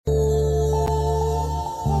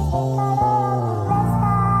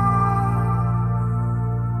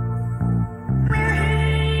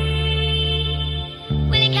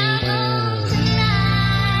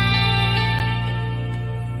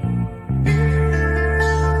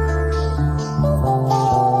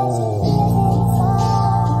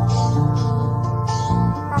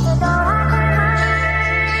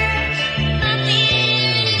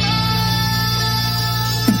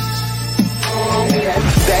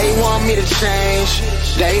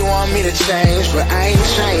They want me to change, but I ain't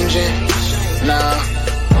changing. Nah.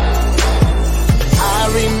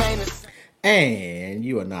 I remain the same. And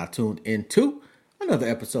you are now tuned into another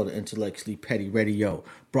episode of Intellectually Petty Radio,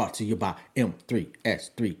 brought to you by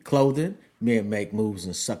M3S3 Clothing. Men make moves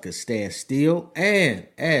and suckers stand still. And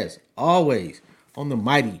as always, on the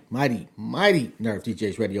mighty Nerve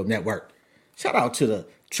DJs Radio Network. Shout out to the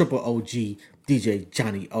triple OG DJ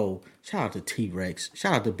Johnny O. Shout out to T-Rex.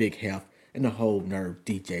 Shout out to Big Health and the whole Nerve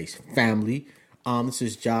DJs family. This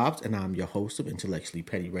is Jobs, and I'm your host of Intellectually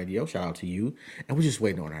Petty Radio. Shout out to you. And we're just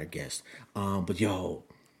waiting on our guest. But yo,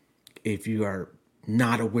 if you are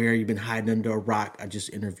not aware, you've been hiding under a rock, I just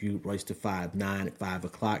interviewed Royce the 5'9" at 5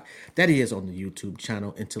 o'clock. That is on the YouTube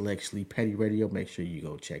channel, Intellectually Petty Radio. Make sure you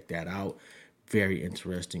go check that out. Very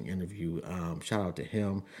interesting interview. Shout out to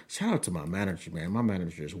him. Shout out to my manager, man. My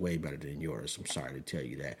manager is way better than yours. I'm sorry to tell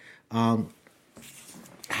you that.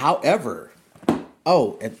 However,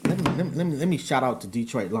 and let me shout out to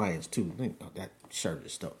Detroit Lions too. Oh, that shirt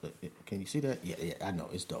is dope. Can you see that? Yeah, I know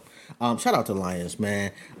it's dope. Shout out to Lions,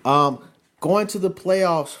 man. Going to the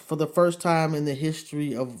playoffs for the first time in the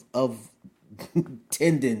history of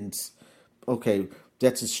tendons. Okay,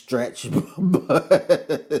 that's a stretch,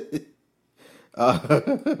 but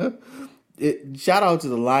shout out to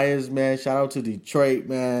the Lions, man. Shout out to Detroit,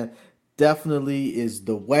 man. Definitely is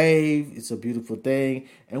the wave. It's a beautiful thing.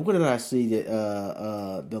 And what did I see that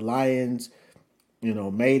the Lions,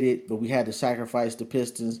 made it, but we had to sacrifice the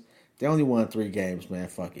Pistons. They only won 3 games, man.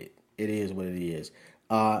 Fuck it. It is what it is.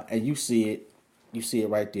 And you see it. You see it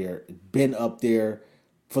right there. Been up there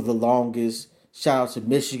for the longest. Shout out to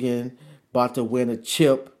Michigan, about to win a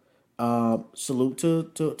chip. Salute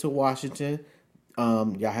to Washington.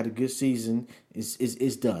 Y'all had a good season.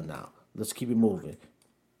 It's done now. Let's keep it moving.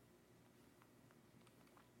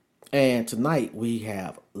 And tonight we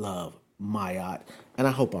have Love Maat, and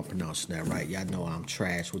I hope I'm pronouncing that right. Y'all know I'm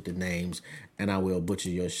trash with the names, and I will butcher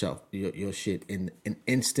your shit in an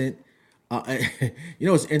instant.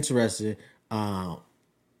 It's interesting.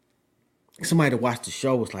 Somebody that watched the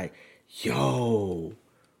show was like, "Yo,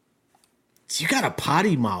 you got a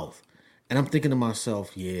potty mouth," and I'm thinking to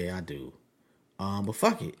myself, "Yeah, I do." But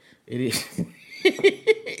fuck it, it is.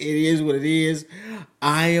 It is what it is.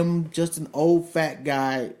 I am just an old fat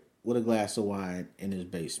guy with a glass of wine in his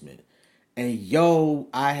basement. And yo,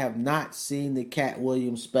 I have not seen the Cat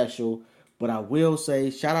Williams special, but I will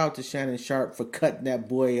say shout out to Shannon Sharp for cutting that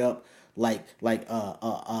boy up like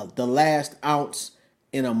the last ounce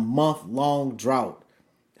in a month-long drought.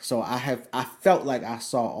 So I felt like I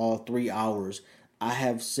saw all 3 hours. I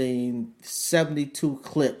have seen 72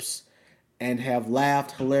 clips and have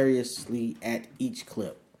laughed hilariously at each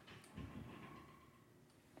clip.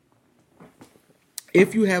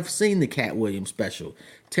 If you have seen the Cat Williams special,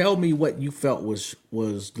 tell me what you felt was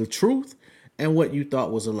the truth and what you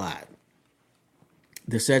thought was a lie.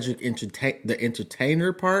 The Cedric the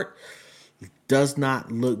entertainer part does not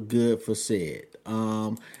look good for Ced.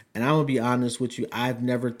 And I'm going to be honest with you, I've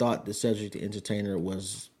never thought the Cedric the Entertainer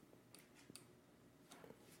was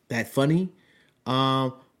that funny.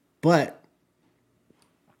 But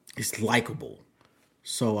it's likable.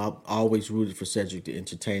 So I've always rooted for Cedric the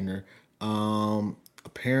Entertainer.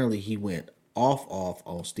 Apparently he went off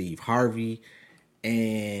on Steve Harvey,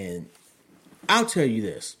 and I'll tell you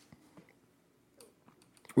this.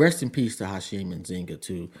 Rest in peace to Hashim Nzinga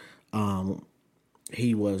too.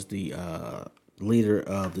 He was the leader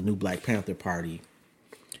of the new Black Panther Party,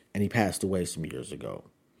 and he passed away some years ago.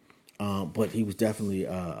 But he was definitely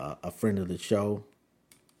a friend of the show,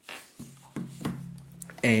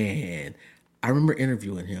 and I remember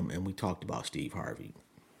interviewing him, and we talked about Steve Harvey.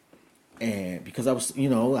 And because I was,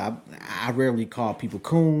 I rarely call people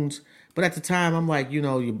coons, but at the time I'm like,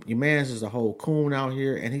 your man's is a whole coon out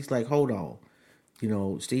here, and he's like, hold on,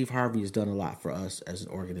 Steve Harvey has done a lot for us as an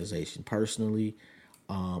organization personally,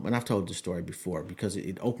 and I've told this story before because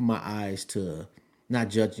it opened my eyes to not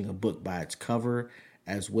judging a book by its cover,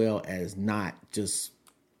 as well as not just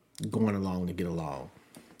going along to get along.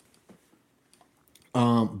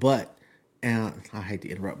 And I hate to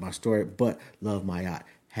interrupt my story, but Love Maat.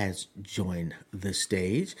 has joined the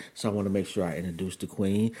stage. So I want to make sure I introduce the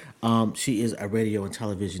queen. She is a radio and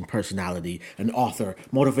television personality, an author,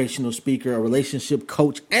 motivational speaker, a relationship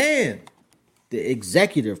coach, and the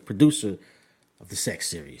executive producer of the Sex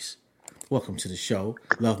Series. Welcome to the show.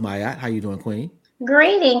 Love Maat. How you doing, queen?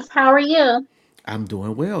 Greetings. How are you? I'm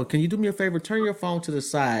doing well. Can you do me a favor? Turn your phone to the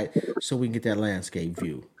side so we can get that landscape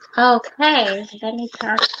view. Okay. Let me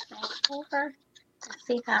turn this over. Let's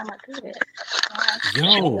see how I'm gonna do this.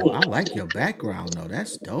 Yo, I like your background though.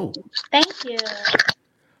 That's dope. Thank you.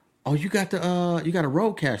 Oh, you got a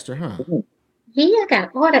roadcaster, huh? Yeah, I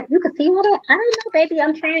got all that. You can see all that. I don't know, baby.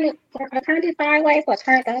 I'm trying it. I turned it sideways or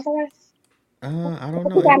turn it the other way. I don't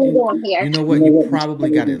What know. you got me doing here? You know what? You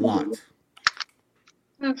probably got it locked.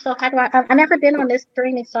 So how do I never been on this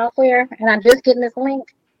streaming software, and I'm just getting this link.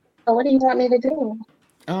 So what do you want me to do?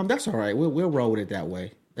 That's all right. We'll roll with it that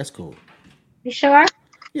way. That's cool. You sure?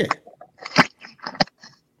 Yeah.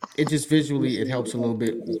 It just visually it helps a little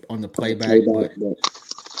bit on the playback, but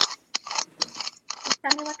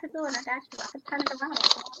Tell me what to do, and I got you. I can turn it around.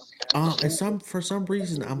 and for some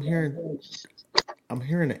reason I'm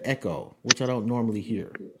hearing an echo, which I don't normally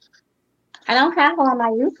hear. I don't have it on my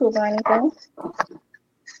YouTube or anything.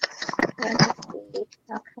 Let me see.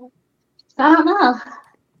 Okay. I don't know.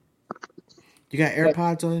 You got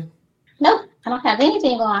AirPods on? Nope, I don't have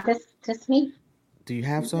anything on. Just me. Do you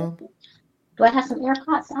have some? Do I have some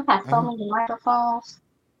AirPods? I got so Uh-huh. many microphones.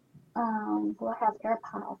 Do I have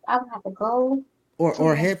AirPods? I would have to go Or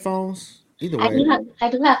to. headphones? Either I do way. have. I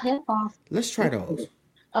do have headphones. Let's try those.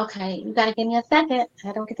 Okay, you gotta give me a second.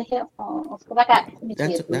 I don't get the headphones. Cause I got. Let me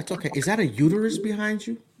see it. That's okay. Is that a uterus behind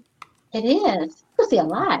you? It is. You see a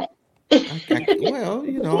lot. Well,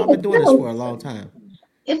 I've been doing this for a long time.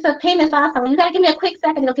 It's a penis also. You gotta give me a quick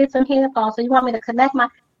second to get some headphones. So you want me to connect my.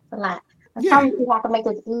 It's a lot. I'm Yeah, trying to see how I can make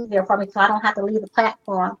this easier for me, so I don't have to leave the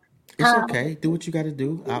platform. it's Um. okay. Do what you got to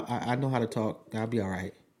do. I know how to talk. I'll be all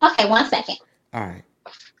right. Okay, 1 second. All right.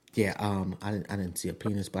 Yeah. I didn't see a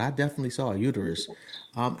penis, but I definitely saw a uterus.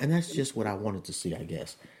 And that's just what I wanted to see, I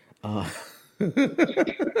guess. Uh,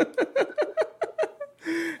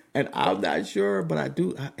 and I'm not sure, but I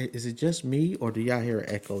do. Is it just me, or do y'all hear an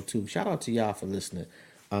echo too? Shout out to y'all for listening.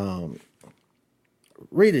 Um,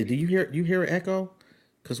 Rita, do you hear an echo?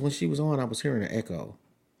 Because when she was on, I was hearing an echo.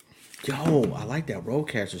 Yo, I like that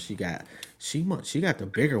roadcaster she got. She got the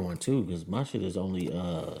bigger one too, because my shit is only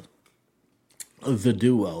the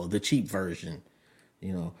duo, the cheap version.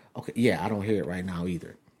 Okay, yeah, I don't hear it right now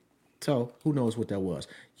either. So who knows what that was?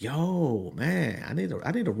 Yo, man, I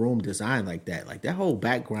need a room design like that. Like that whole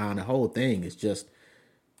background, the whole thing is just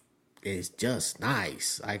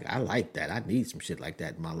nice. I like that. I need some shit like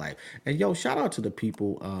that in my life. And yo, shout out to the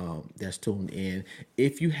people that's tuned in.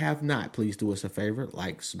 If you have not, please do us a favor,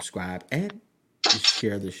 like, subscribe, and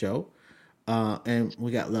share the show. And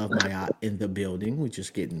we got Love Maya in the building. We're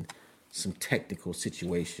just getting some technical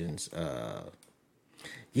situations.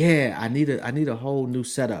 Yeah, I need a whole new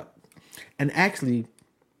setup. And actually,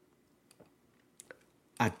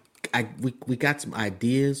 I we got some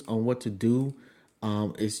ideas on what to do.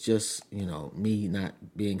 It's just me not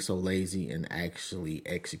being so lazy and actually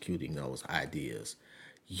executing those ideas.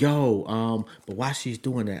 Yo, but while she's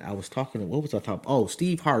doing that, I was talking. What was I talking? Oh,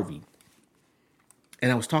 Steve Harvey,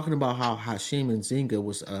 and I was talking about how Hashim and Zinga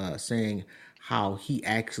was saying how he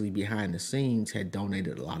actually behind the scenes had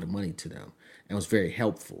donated a lot of money to them and was very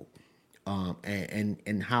helpful.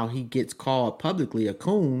 And how he gets called publicly a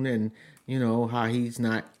coon, and how he's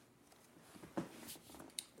not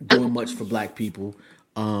doing much for black people.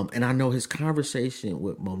 And I know his conversation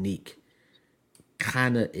with Monique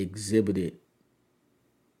kind of exhibited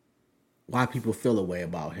why people feel a way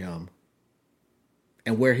about him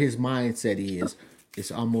and where his mindset is.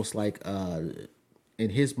 It's almost like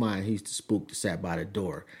in his mind, he's the spook that sat by the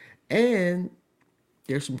door. And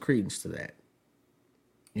there's some credence to that.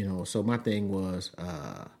 So my thing was,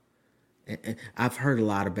 and I've heard a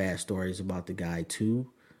lot of bad stories about the guy too.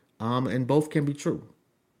 And both can be true.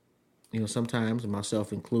 Sometimes,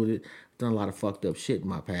 myself included, I've done a lot of fucked up shit in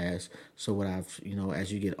my past. So what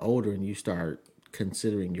as you get older and you start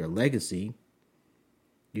considering your legacy,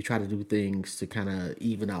 you try to do things to kind of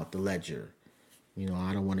even out the ledger.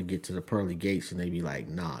 I don't want to get to the pearly gates and they be like,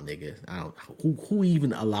 nah, nigga, I don't. Who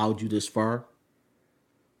even allowed you this far?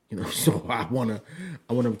 So I wanna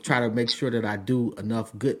try to make sure that I do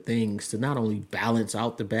enough good things to not only balance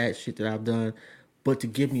out the bad shit that I've done, but to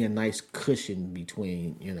give me a nice cushion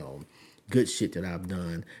between good shit that I've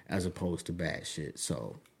done as opposed to bad shit.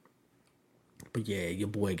 So, but yeah, your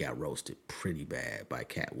boy got roasted pretty bad by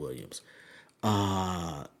Cat Williams.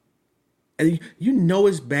 And And you know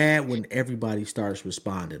it's bad when everybody starts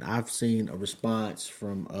responding. I've seen a response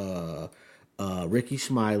from Ricky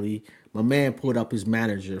Smiley. My man pulled up his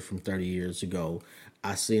manager from 30 years ago.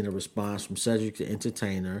 I seen a response from Cedric the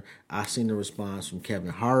Entertainer. I seen a response from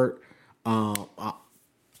Kevin Hart.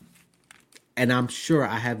 And I'm sure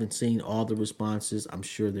I haven't seen all the responses. I'm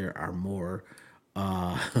sure there are more.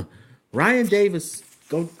 Uh, Ryan Davis,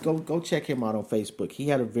 go check him out on Facebook. He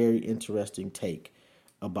had a very interesting take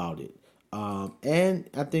about it, and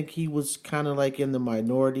I think he was kind of like in the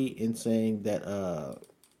minority in saying that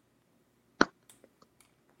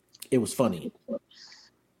it was funny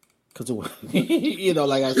because it was,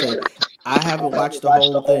 like I said, I haven't watched the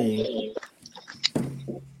whole thing.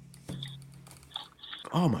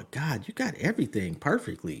 Oh my God, you got everything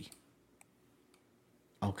perfectly.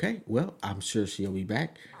 Okay, well, I'm sure she'll be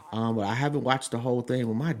back. But I haven't watched the whole thing.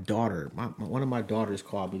 Well, my daughter, one of my daughters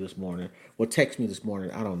called me this morning. Well, text me this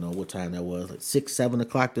morning. I don't know what time that was, like 6, 7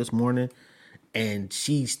 o'clock this morning, and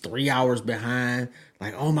she's 3 hours behind.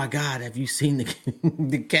 Like, oh my God, have you seen the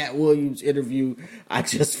the Cat Williams interview? I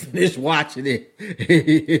just finished watching it.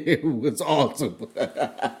 It was awesome.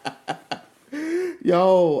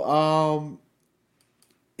 Yo,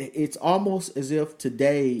 it's almost as if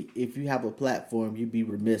today, if you have a platform, you'd be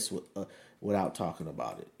remiss without talking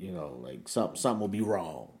about it. Like something will be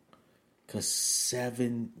wrong because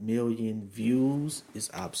 7 million views is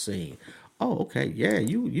obscene. Oh, okay, yeah,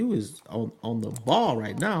 you is on the ball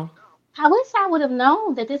right now. I wish I would have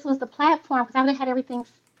known that this was the platform because I would have had everything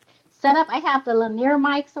set up. I have the linear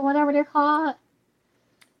mics or whatever they're called.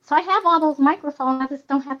 So I have all those microphones. I just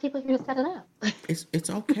don't have people here to set it up. It's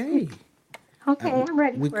okay. Okay, I'm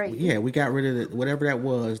ready We for you. yeah, we got rid of whatever that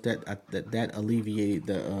was that alleviated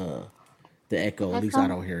the echo. At least I Echo?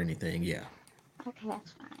 don't hear anything. Yeah. Okay,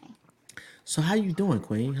 that's fine. So how you doing,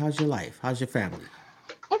 Queen? How's your life? How's your family?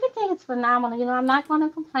 Everything is phenomenal. I'm not going to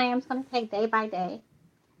complain. I'm just going to take day by day.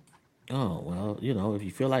 Oh well, if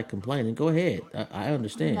you feel like complaining, go ahead. I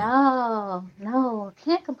understand. No, no,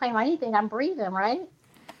 can't complain about anything. I'm breathing, right?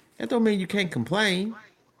 That don't mean you can't complain.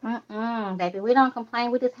 Mm-mm, baby. We don't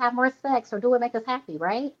complain. We just have more sex or do what make us happy,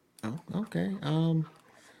 right? Oh, okay.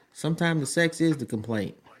 Sometimes the sex is the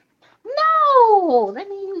complaint. No, that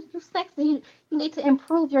means you sexy. You need to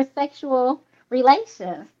improve your sexual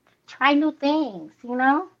relations. Try new things,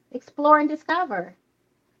 explore and discover.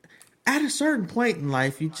 At a certain point in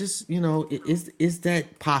life, you just, is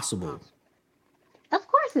that possible? Of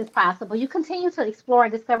course, it's possible. You continue to explore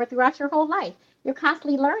and discover throughout your whole life. You're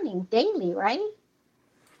constantly learning daily, right?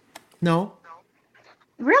 No.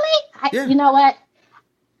 Really? Yeah. You know what?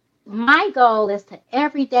 My goal is to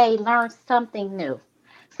every day learn something new.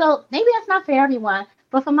 So maybe that's not for everyone,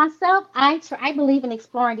 but for myself, I believe in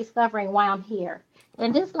exploring, discovering why I'm here.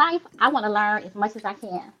 In this life, I want to learn as much as I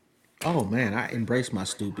can. Oh man, I embrace my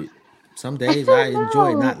stupid. Some days I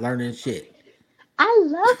enjoy No, not learning shit. I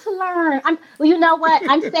love to learn. Well, you know what?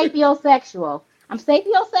 I'm sapiosexual. I'm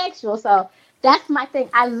sapiosexual, so that's my thing.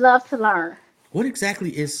 I love to learn. What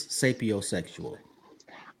exactly is sapiosexual?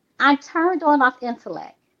 I'm turned on off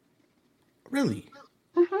intellect. Really?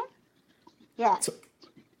 Hmm. Yes. So,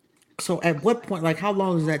 so at what point, like, how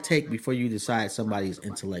long does that take before you decide somebody's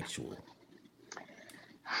intellectual?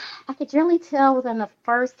 I could generally tell within the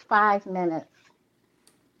first 5 minutes.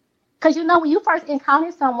 Because when you first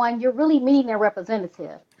encounter someone, you're really meeting their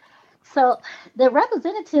representative. So the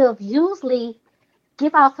representative usually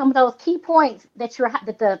give out some of those key points that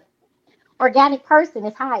the organic person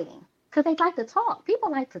is hiding. Because they like to talk.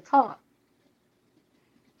 People like to talk.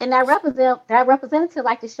 And that representative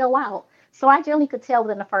like to show out. So I generally could tell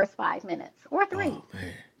within the first 5 minutes or Oh three.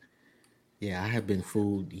 man. Yeah, I have been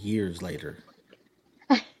fooled years later.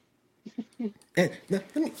 And now,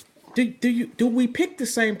 let me. Do we pick the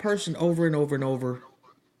same person over and over and over?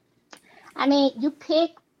 I mean, you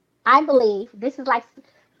pick, I believe, this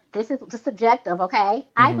is subjective, okay?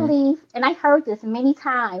 I Mm-hmm. believe, and I heard this many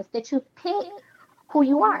times, that you pick who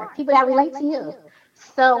you are, people that relate to you.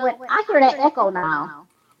 So when I hear that echo now,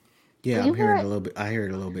 do Yeah, I'm you hear hearing a it? little bit. I hear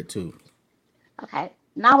it a little bit too. Okay,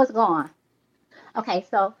 now it's gone. Okay,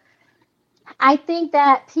 so I think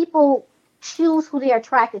that people choose who they're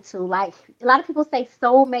attracted to. Like a lot of people say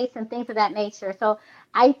soulmates and things of that nature. So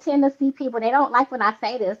I tend to see people, they don't like when I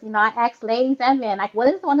say this. I ask ladies and men, like, what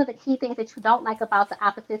is one of the key things that you don't like about the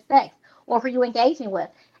opposite sex or who you engaging with?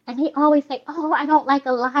 And they always say, oh, I don't like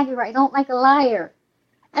a liar. I don't like a liar.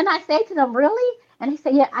 And I say to them, really? And they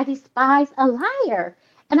say, yeah, I despise a liar.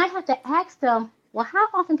 And I have to ask them, well, how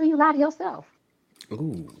often do you lie to yourself?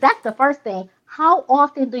 Ooh. That's the first thing. How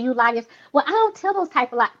often do you lie? Well, I don't tell those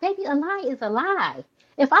type of lies. Baby, a lie is a lie.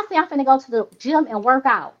 If I say I'm going to go to the gym and work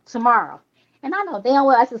out tomorrow, And I know damn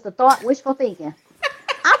well that's just a thought, wishful thinking.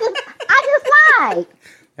 I just lied.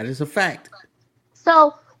 That is a fact.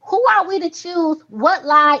 So who are we to choose what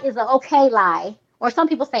lie is an okay lie? Or some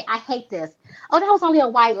people say, I hate this. Oh, that was only a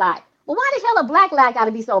white lie. Well, why the hell a black lie got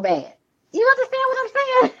to be so bad? You understand what I'm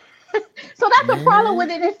saying? So that's a problem Yeah.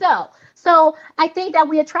 within itself. So I think that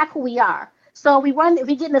we attract who we are. So if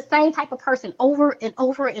we get the same type of person over and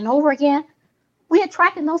over and over again, we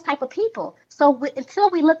attracting those type of people. So until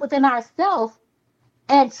we look within ourselves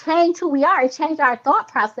and change who we are and change our thought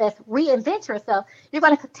process, reinvent yourself, you're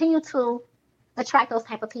going to continue to attract those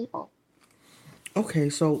type of people. Okay,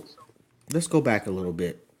 so let's go back a little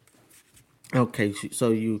bit. Okay, so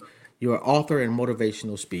you're an author and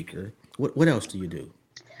motivational speaker. What else do you do?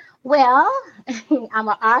 Well, I'm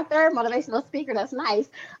an author, motivational speaker. That's nice.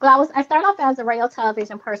 But I started off as a radio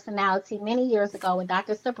television personality many years ago with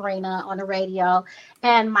Dr. Sabrina on the radio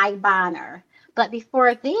and Mike Bonner. But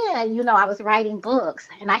before then, I was writing books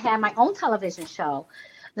and I had my own television show,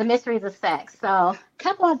 The Mysteries of Sex. So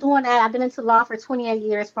kept on doing that. I've been into law for 28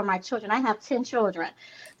 years for my children. I have 10 children.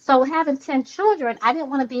 So having 10 children, I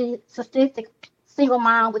didn't want to be a statistic single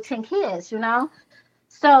mom with 10 kids.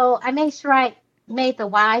 So I made sure I made the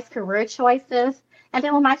wise career choices. And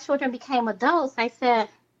then when my children became adults, I said,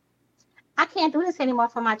 I can't do this anymore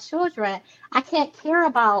for my children. I can't care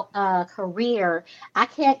about a career. I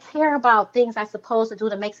can't care about things I'm supposed to do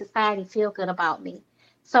to make society feel good about me.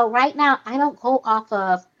 So right now, I don't go off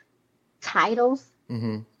of titles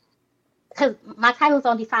Mm-hmm. because my titles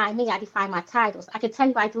don't define me. I define my titles. I can tell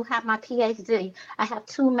you I do have my PhD. I have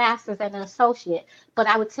two masters and an associate. But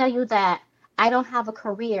I would tell you that I don't have a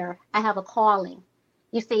career. I have a calling.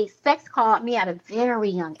 You see, sex called me at a very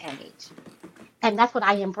young age. And that's what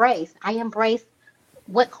I embrace. I embrace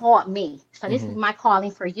what called me. So this is Mm-hmm. my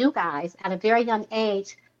calling for you guys. At a very young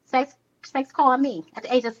age, sex called me. At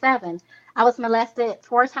the age of 7, I was molested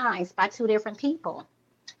 4 times by 2 different people.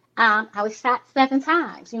 I was shot 7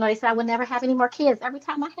 times. They said I would never have any more kids. Every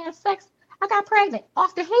time I had sex, I got pregnant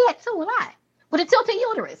off the head too, a lot with a tilted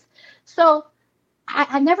uterus. So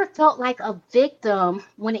I never felt like a victim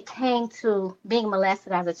when it came to being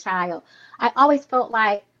molested as a child. I always felt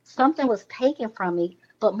like something was taken from me,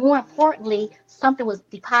 but more importantly, something was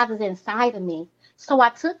deposited inside of me. So I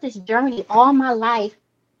took this journey all my life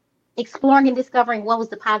exploring and discovering what was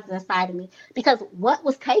deposited inside of me. Because what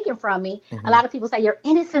was taken from me, a Mm-hmm. lot of people say your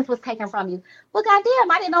innocence was taken from you. Well, goddamn,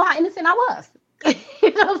 I didn't know how innocent I was.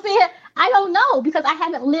 You know what I'm saying? I don't know because I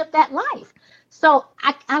haven't lived that life. So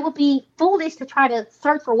I would be foolish to try to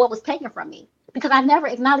search for what was taken from me because I never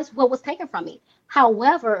acknowledged what was taken from me.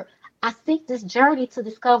 However, I seek this journey to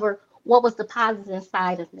discover what was deposited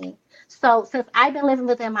inside of me. So since I've been living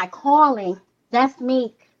within my calling, that's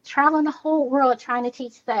me traveling the whole world trying to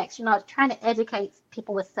teach sex, trying to educate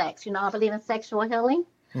people with sex. I believe in sexual healing.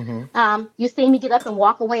 Mm-hmm. You see me get up and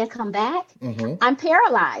walk away and come back. Mm-hmm. I'm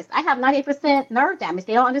paralyzed. I have 98% nerve damage.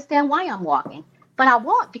 They don't understand why I'm walking. But I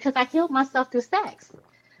walk because I healed myself through sex.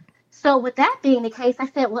 So with that being the case, I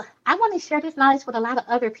said, well, I want to share this knowledge with a lot of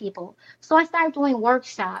other people. So I started doing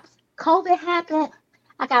workshops. COVID happened.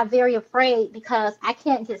 I got very afraid because I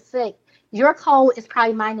can't get sick. Your cold is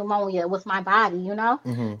probably my pneumonia with my body.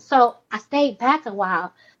 Mm-hmm. So I stayed back a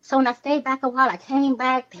while. So when I stayed back a while, I came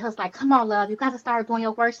back. They was like, come on, love, you got to start doing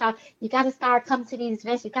your workshop. You got to start coming to these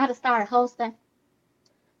events. You got to start hosting.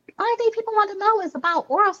 Only thing people want to know is about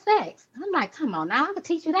oral sex. I'm like, come on now, I can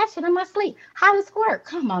teach you that shit in my sleep. How to squirt?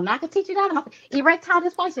 Come on now, I can teach you that in my erectile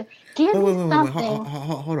dysfunction. Give Wait, me wait, wait, wait, wait. something.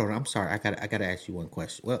 Hold on. I'm sorry. I gotta ask you one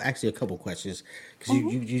question. Well, actually, a couple questions because you,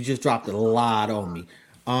 Mhm. you you just dropped a lot on me.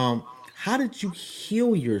 How did you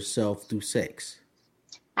heal yourself through sex?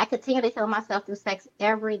 I continue to heal myself through sex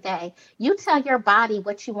every day. You tell your body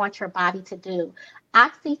what you want your body to do.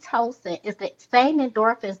 Oxytocin is the same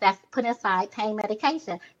endorphins that's put inside pain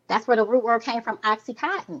medication. That's where the root word came from,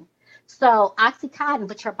 oxycontin. So oxycontin,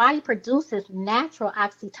 but your body produces natural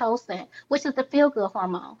oxytocin, which is the feel-good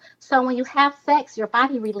hormone. So when you have sex, your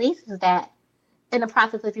body releases that in the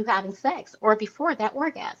process of you having sex or before that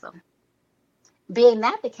orgasm. Being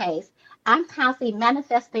that the case, I'm constantly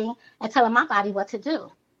manifesting and telling my body what to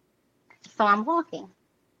do. So I'm walking.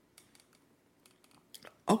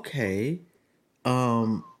 Okay.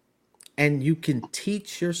 Um, and you can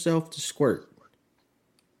teach yourself to squirt.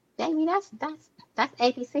 Baby, that's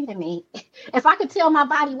ABC to me. If I could tell my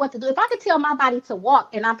body what to do, if I could tell my body to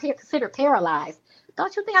walk and I'm considered paralyzed,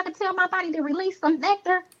 don't you think I could tell my body to release some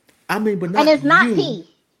nectar? I mean, but And not it's not you. pee.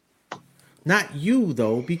 Not you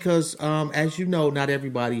though, because as you know, not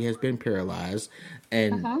everybody has been paralyzed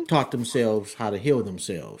and Hmm. taught themselves how to heal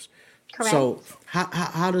themselves. Correct. So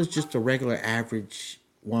how does just a regular average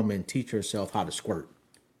woman teach herself how to squirt?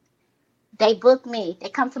 They book me. They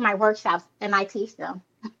come to my workshops and I teach them.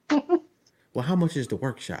 Well, how much is the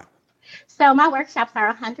workshop? So my workshops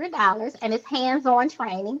are $100 and it's hands-on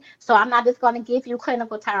training. So I'm not just going to give you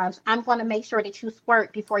clinical terms. I'm going to make sure that you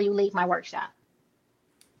squirt before you leave my workshop.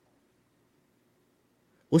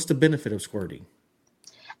 What's the benefit of squirting?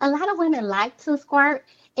 A lot of women like to squirt.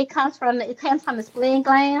 It comes from the spleen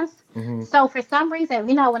glands. Mm-hmm. So for some reason,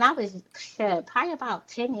 when I was probably about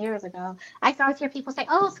 10 years ago, I started to hear people say,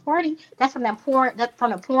 "Oh, squirting. That's from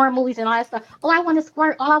the porn movies and all that stuff. Oh, I want to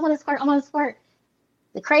squirt. Oh, I want to squirt. I want to squirt."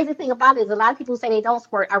 The crazy thing about it is a lot of people who say they don't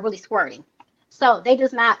squirt are really squirting. So they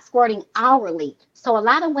just not squirting hourly. So a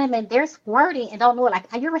lot of women, they're squirting and don't know it. Like,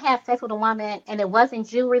 have you ever had sex with a woman and it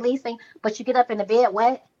wasn't you releasing, but you get up in the bed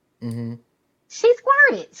wet? Mm-hmm. She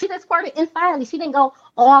squirted. She just squirted entirely. She didn't go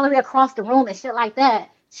all the way across the room and shit like that.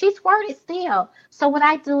 She squirted still. So what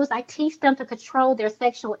I do is I teach them to control their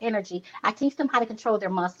sexual energy. I teach them how to control their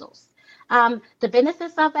muscles. The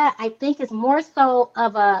benefits of that, I think, is more so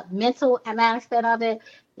of a mental aspect of it.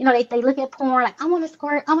 They look at porn like, I want to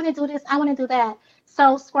squirt, I want to do this, I want to do that.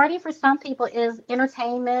 So squirting for some people is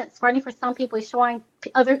entertainment. Squirting for some people is showing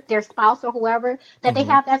their spouse or whoever that they Mm-hmm.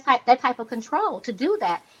 have that type of control to do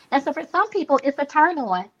that. And so for some people, it's a turn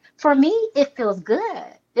on. For me, it feels good.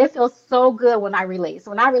 It feels so good when I release.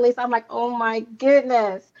 When I release, I'm like, oh my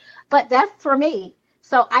goodness. But that's for me.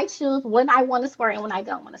 So I choose when I want to squirt and when I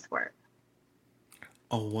don't want to squirt.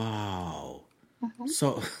 Oh wow. Mhm.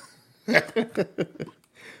 So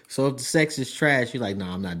so if the sex is trash, you're like, no,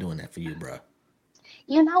 I'm not doing that for you, bro.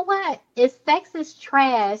 You know what? If sex is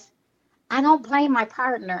trash, I don't blame my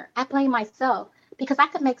partner. I blame myself because I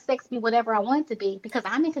could make sex be whatever I want it to be because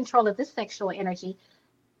I'm in control of this sexual energy.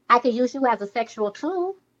 I could use you as a sexual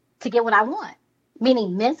tool to get what I want,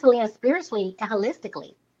 meaning mentally and spiritually and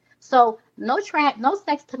holistically. So no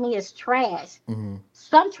sex to me is trash. Mm-hmm.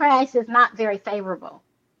 Some trash is not very favorable.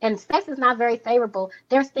 And sex is not very favorable.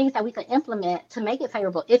 There's things that we can implement to make it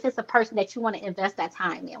favorable if it's a person that you want to invest that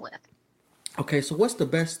time in with. Okay, so what's the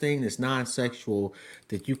best thing that's non-sexual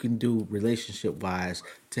that you can do relationship-wise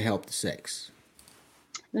to help the sex?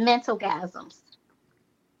 Mental gasms.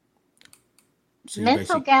 So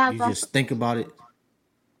Mental you gasms. just think about it.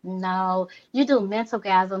 No, you do mental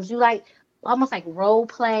gasms. You like almost like role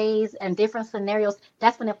plays and different scenarios.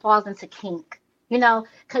 That's when it falls into kink.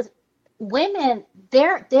 Because women,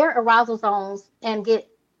 their arousal zones get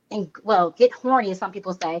horny, as some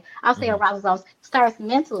people say. I'll say Mm-hmm. arousal zones starts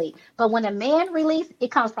mentally, but when a man release, it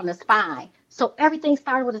comes from the spine. So everything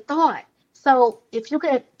started with a thought. So if you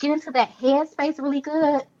could get into that headspace really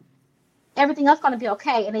good, everything else going to be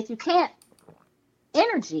okay. And if you can't,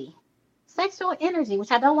 energy, sexual energy,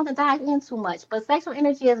 which I don't want to dive in too much, but sexual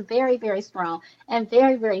energy is very, very strong and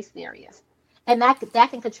very, very serious. And that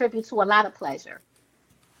can contribute to a lot of pleasure.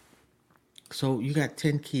 So you got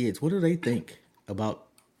 10 kids. What do they think about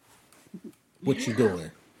what you're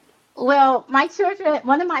doing? Well, my children,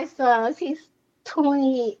 one of my sons, he's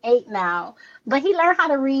 28 now, but he learned how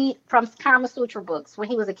to read from Kama Sutra books when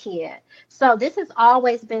he was a kid. So this has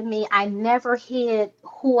always been me. I never hid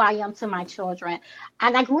who I am to my children.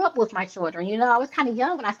 And I grew up with my children. I was kind of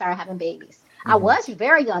young when I started having babies. I Mm-hmm. was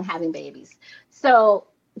very young having babies. So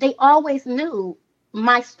they always knew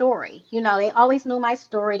my story. They always knew my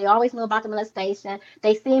story. They always knew about the molestation.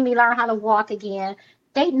 They seen me learn how to walk again.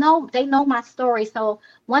 They know my story. So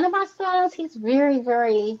one of my sons, he's very,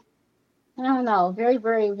 very, I don't know, very,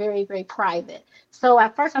 very, very, very private. So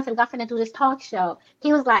at first I said, I'm finna do this talk show.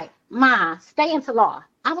 He was like, Ma, stay into law.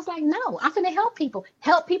 I was like, no, I'm finna help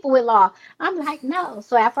people with law. I'm like, no.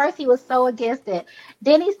 So at first he was so against it.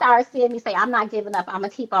 Then he started seeing me say, I'm not giving up. I'm gonna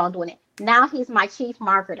keep on doing it. Now he's my chief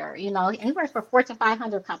marketer, and he works for Fortune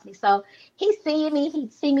 500 companies. So he see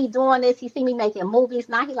me doing this, he see me making movies.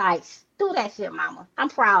 Now he like, do that shit, mama. I'm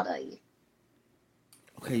proud of you.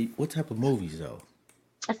 Okay, what type of movies though?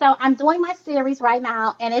 So I'm doing my series right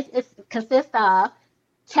now, and it consists of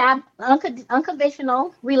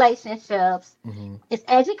unconventional relationships. Mm-hmm. It's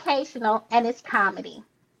educational and it's comedy.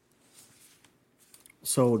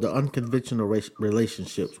 So the unconventional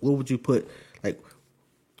relationships, what would you put, like,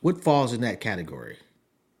 what falls in that category?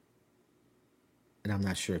 And I'm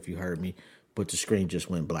not sure if you heard me, but the screen just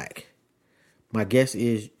went black. My guess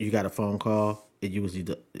is you got a phone call. It usually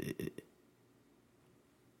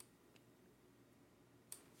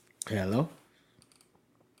hello.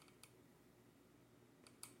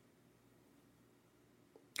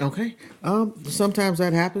 Okay. Sometimes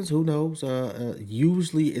that happens. Who knows?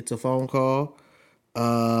 Usually it's a phone call.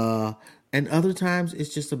 Uh, and other times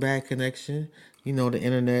it's just a bad connection. The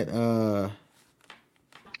internet.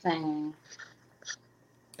 Thing.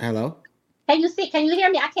 Hello. Can you see? Can you hear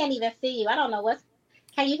me? I can't even see you. I don't know what's.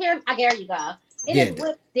 Can you hear me? Oh, there you go. It Yeah, is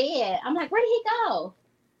what's dead. I'm like, where did he go?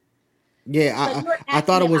 yeah. So you were I asking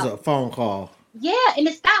thought me it was about. a phone call. Yeah, and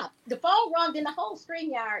it stopped. The phone rung, then the whole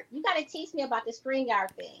string yard. You got to teach me about the string yard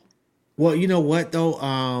thing. Well, you know what though,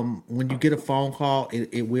 when you get a phone call,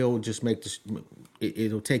 it will just make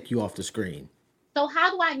it'll take you off the screen. So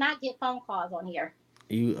how do I not get phone calls on here?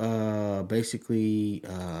 You basically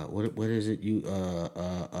what is it? You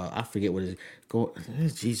I forget what it is. Go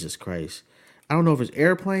Jesus Christ. I don't know if it's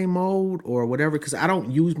airplane mode or whatever because I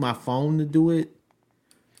don't use my phone to do it.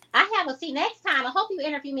 I have a see next time. I hope you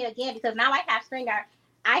interview me again because now I have StreamYard.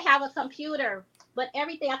 I have a computer, but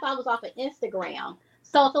everything I thought was off of Instagram.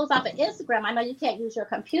 So if it was off of Instagram, I know you can't use your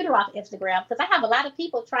computer off Instagram because I have a lot of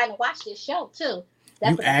people trying to watch this show too.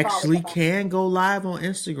 That's You what the call was actually about. can go live on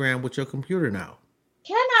Instagram with your computer now.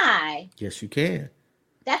 Can I? Yes, you can.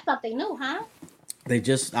 That's something new, huh?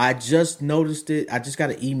 I just noticed it. I just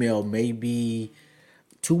got an email maybe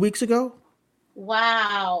 2 weeks ago.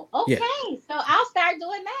 Wow. Yeah. Okay. So I'll start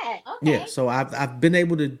doing that. Yeah, Okay. so I've been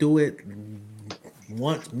able to do it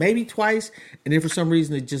once, maybe twice, and then for some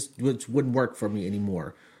reason it just wouldn't work for me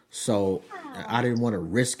anymore. So I Wow. didn't want to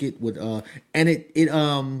risk it with and it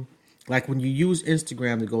like when you use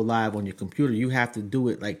Instagram to go live on your computer, you have to do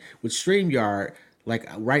it like with StreamYard. Like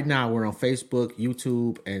right now, we're on Facebook,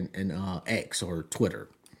 YouTube, and X or Twitter.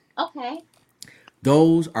 Okay.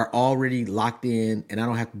 Those are already locked in, and I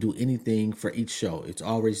don't have to do anything for each show. It's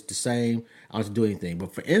always the same. I don't have to do anything.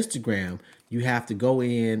 But for Instagram, you have to go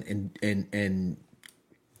in and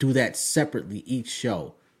do that separately each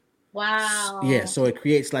show. Yeah, Wow. so it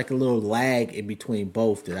creates like a little lag in between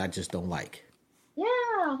both that I just don't like. Yeah.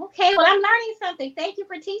 Okay. Well, I'm learning something. Thank you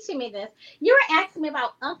for teaching me this. You were asking me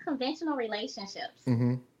about unconventional relationships.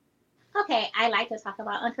 Hmm. Okay, I like to talk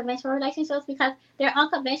about unconventional relationships because they're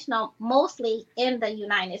unconventional mostly in the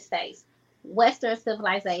United States, Western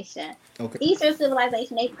civilization. Okay. Eastern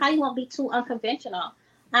civilization, they probably won't be too unconventional.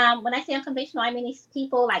 When I say unconventional, I mean these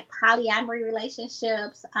people like polyamory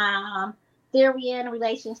relationships, Syrian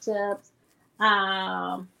relationships,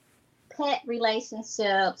 um, pet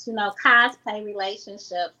relationships, cosplay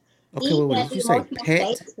relationships, Okay. Wait. even Did you say emotional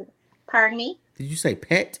pet? states. Pardon me. Did you say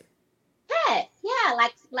pet? Pet, yeah,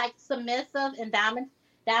 like submissive and dominant.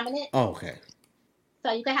 Oh, okay.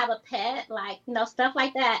 So you can have a pet, like stuff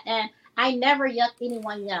like that. And I never yuck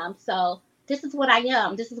anyone yum. So this is what I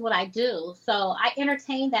am. This is what I do. So I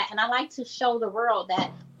entertain that, and I like to show the world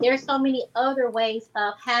that there's so many other ways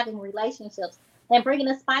of having relationships and bringing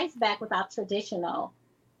the spice back without traditional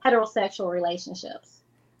heterosexual relationships.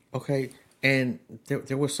 Okay. And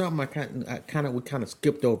there was something we kind of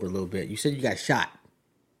skipped over a little bit. You said you got shot.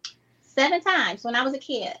 7 times when I was a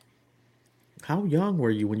kid. How young were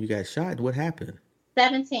you when you got shot? What happened?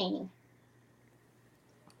 17.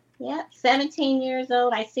 Yep, 17 years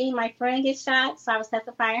old. I seen my friend get shot, so I was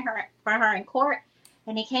testifying for her in court,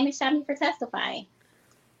 and they came and shot me for testifying.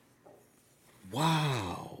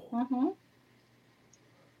 Wow. Hmm.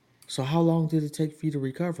 So how long did it take for you to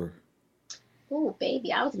recover? Ooh,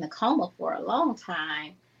 baby, I was in a coma for a long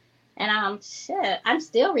time, and shit, I'm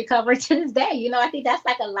still recovering to this day. I think that's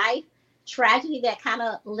like a life tragedy that kind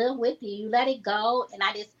of live with you. You let it go, and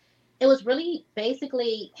it was really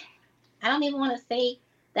basically. I don't even want to say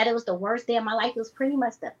that it was the worst day of my life. It was pretty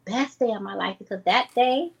much the best day of my life because that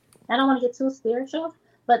day, I don't want to get too spiritual,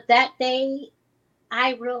 but that day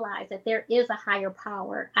I realized that there is a higher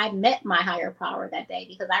power. I met my higher power that day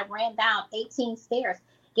because I ran down 18 stairs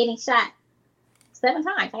getting shot 7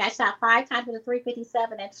 times. I got shot 5 times with a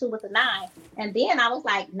 357 and two with a 9. And then I was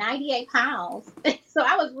like 98 pounds. So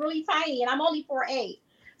I was really tiny and I'm only 4'8".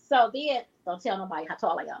 So then, don't tell nobody how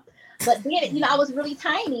tall I am. But then, I was really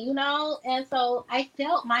tiny. And so I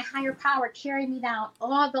felt my higher power carry me down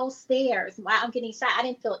all those stairs while I'm getting shot. I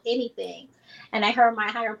didn't feel anything. And I heard my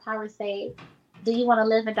higher power say, do you want to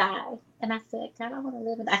live or die? And I said, God, I want to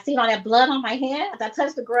live and die. I seen all that blood on my hand. I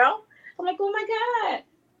touched the ground. I'm like, oh my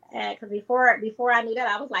God. Because before I knew that,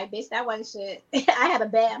 I was like, bitch, that wasn't shit. I had a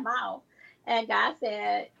bad mouth. And God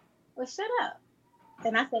said, well, shut up.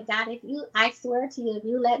 And I said, God, I swear to you, if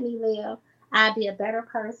you let me live, I'll be a better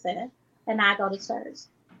person and I go to church.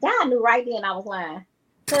 God knew right then I was lying.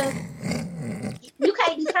 Because you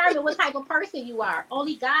can't determine what type of person you are.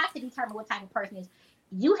 Only God can determine what type of person is.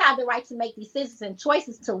 You have the right to make decisions and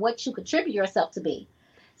choices to what you contribute yourself to be.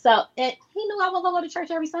 So he knew I was going to go to church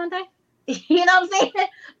every Sunday. You know what I'm saying?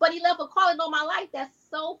 But he left a calling on my life that's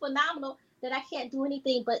so phenomenal that I can't do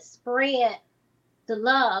anything but spread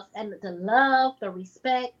the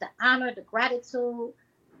respect, the honor, the gratitude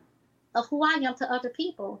of who I am to other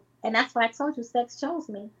people. And that's why I told you sex chose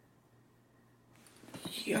me.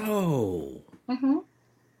 Yo. Hmm.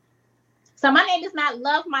 So my name is not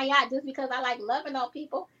Love My Yacht just because I like loving on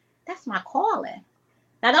people. That's my calling.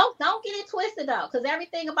 Now don't get it twisted though, because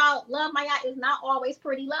everything about Love My Yacht is not always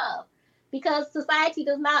pretty love. Because society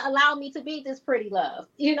does not allow me to be this pretty love.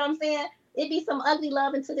 You know what I'm saying? It be some ugly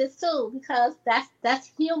love into this too, because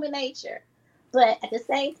that's human nature. But at the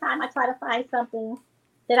same time, I try to find something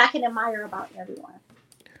that I can admire about everyone.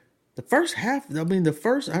 The first half, I mean, the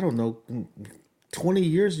first, I don't know, 20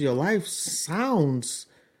 years of your life sounds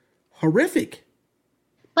horrific.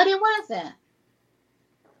 But it wasn't.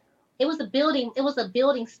 It was a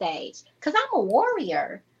building stage. Cause I'm a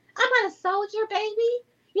warrior. I'm not a soldier, baby.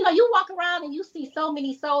 You know, you walk around and you see so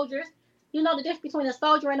many soldiers. You know the difference between a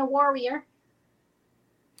soldier and a warrior?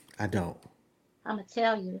 I don't. I'm gonna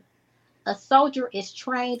tell you. A soldier is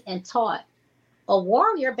trained and taught. A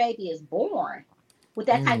warrior baby is born with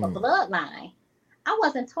that type of Mm. bloodline. I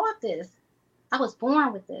wasn't taught this. I was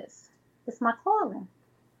born with this. It's my calling.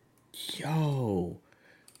 Yo.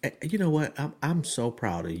 You know what? I'm so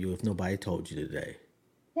proud of you if nobody told you today.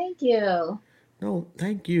 Thank you. No,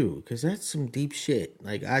 thank you, because that's some deep shit.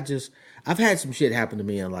 Like I've had some shit happen to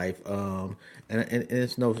me in life. And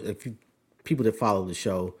it's no, if you people that follow the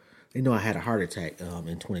show, they know I had a heart attack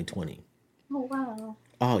in 2020. Oh wow.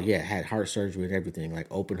 Oh yeah, had heart surgery and everything, like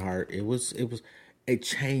open heart. It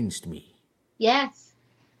changed me, Yes.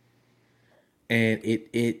 and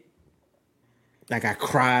it like I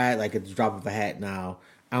cried like at the drop of a hat. Now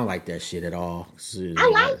I don't like that shit at all. I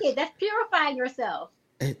like it. That's purifying yourself.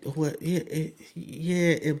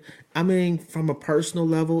 Yeah. I mean, from a personal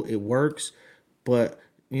level, it works, but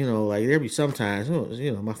like there be sometimes,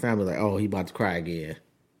 my family like, oh, he about to cry again.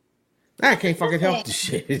 I can't fucking help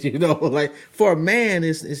Listen, the shit, Like for a man,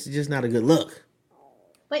 it's just not a good look.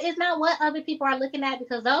 but it's not what other people are looking at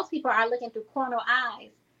because those people are looking through carnal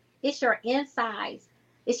eyes. It's your insides.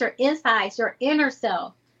 It's your insides, your inner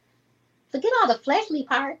self. Forget all the fleshly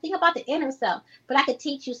part. Think about the inner self. But I could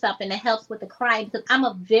teach you something that helps with the crying because I'm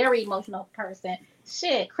a very emotional person.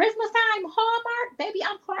 Shit, Christmas time, Hallmark, baby,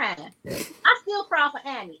 I'm crying. I still cry for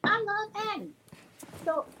Annie. I love Annie.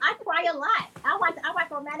 So I cry a lot. I watch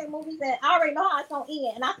romantic movies and I already know how it's gonna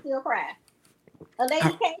end, and I still cry. A lady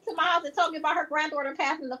I, came to my house and told me about her granddaughter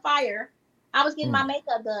passing the fire. I was getting my mm,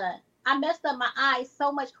 makeup done. I messed up my eyes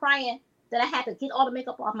so much crying that I had to get all the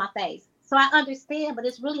makeup off my face. So I understand, but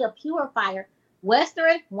it's really a purifier.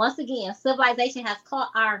 Western, once again, civilization has taught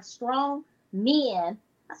our strong men,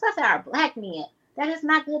 especially our black men, that it's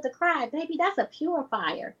not good to cry. Baby, that's a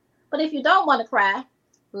purifier. But if you don't want to cry,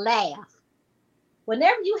 laugh.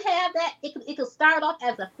 Whenever you have that, it could start off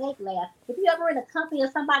as a fake laugh. If you ever in a company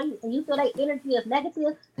of somebody and you feel their energy is negative,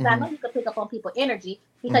 because I mm-hmm, know you can pick up on people's energy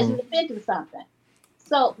because mm-hmm. you've been through something.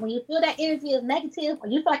 So when you feel that energy is negative or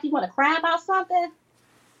you feel like you want to cry about something,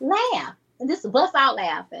 laugh and just bust out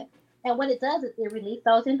laughing. And what it does is it releases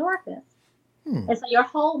those endorphins. Hmm. And so your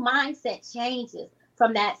whole mindset changes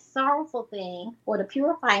from that sorrowful thing or the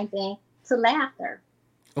purifying thing to laughter.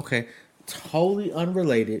 Okay, totally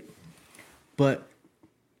unrelated, but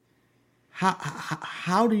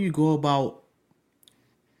how do you go about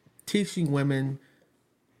teaching women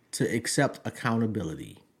to accept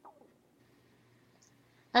accountability?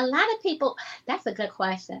 A lot of people, that's a good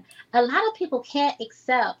question. A lot of people can't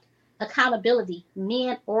accept accountability,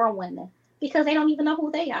 men or women, because they don't even know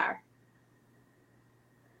who they are.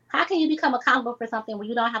 How can you become accountable for something when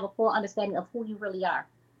you don't have a full understanding of who you really are?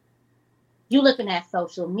 You looking at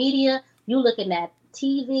social media, you looking at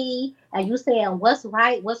TV, and you saying what's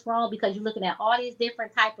right, what's wrong, because you're looking at all these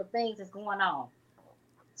different type of things that's going on.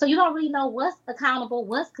 So you don't really know what's accountable,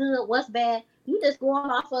 what's good, what's bad. You just going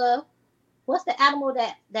off of what's the animal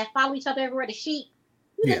that follow each other everywhere? The sheep.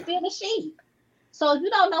 You Yeah. just being a sheep. So if you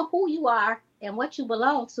don't know who you are and what you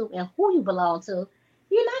belong to and who you belong to,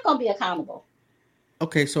 you're not gonna be accountable.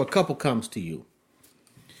 Okay, so a couple comes to you,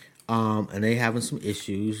 and they having some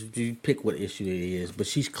issues. You pick what issue it is, but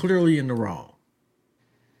she's clearly in the wrong,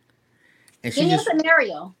 and Give she me a just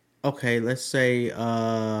scenario. okay. Let's say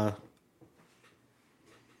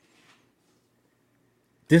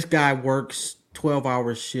this guy works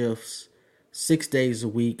 12-hour shifts, 6 days a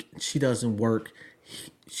week. She doesn't work.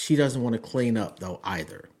 She doesn't want to clean up though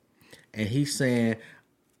either, and he's saying,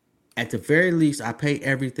 at the very least, I pay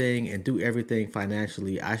everything and do everything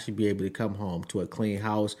financially. I should be able to come home to a clean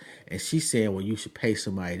house. And she's saying, well, you should pay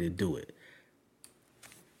somebody to do it.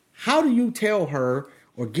 How do you tell her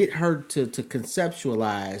or get her to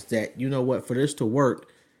conceptualize that, you know what, for this to work,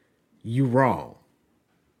 you wrong?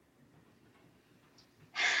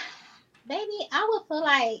 Baby, I would feel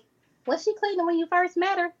like, was she cleaning when you first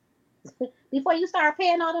met her? before you start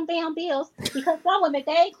paying all them damn bills. Because some women, if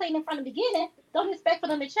they ain't cleaning from the beginning, don't expect for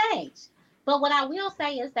them to change. But what I will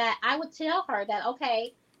say is that I would tell her that,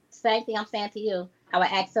 okay, same thing I'm saying to you. I would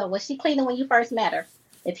ask her, was she cleaning when you first met her?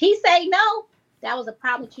 If he say no, that was a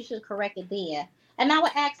problem that you should have corrected then. And I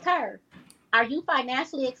would ask her, are you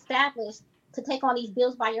financially established to take on these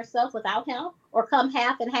bills by yourself without him or come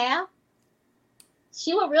half and half?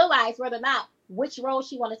 She will realize whether or not which role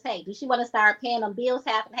she want to take. Do she want to start paying them bills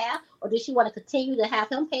half and half, or does she want to continue to have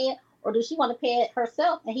him pay it, or does she want to pay it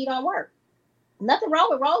herself and he don't work? Nothing wrong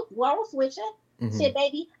with role switching. Mm-hmm. Shit,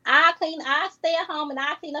 baby, I clean, I stay at home and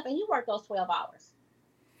I clean up, and you work those 12 hours.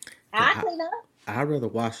 I clean up. I'd rather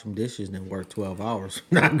wash some dishes than work 12 hours.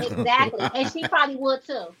 Exactly, and she probably would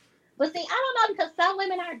too. But see, I don't know, because some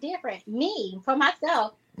women are different. Me, for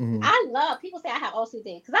myself, I love, people say I have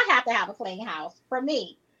OCD because I have to have a clean house. For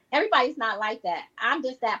me, everybody's not like that. I'm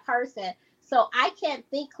just that person. So I can't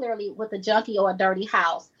think clearly with a junky or a dirty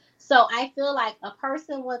house. So I feel like a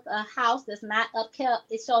person with a house that's not upkept,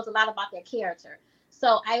 it shows a lot about their character.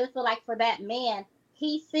 So I would feel like for that man,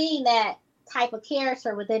 he's seen that type of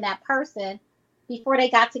character within that person before they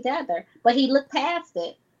got together. But he looked past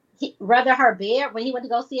it. Whether her bed, when he went to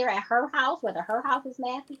go see her at her house, whether her house was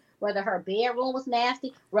nasty, whether her bedroom was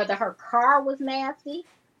nasty, whether her car was nasty,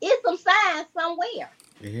 it's some signs somewhere.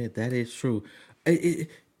 Yeah, that is true.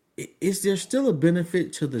 Is there still a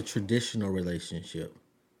benefit to the traditional relationship?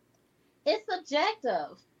 It's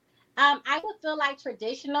subjective. I would feel like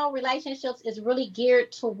traditional relationships is really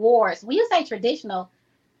geared towards, when you say traditional,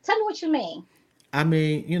 tell me what you mean. I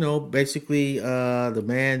mean, basically, the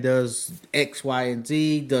man does X, Y, and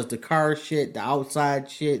Z, does the car shit, the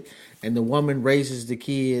outside shit, and the woman raises the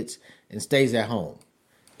kids and stays at home.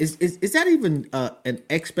 Is that even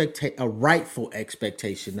a rightful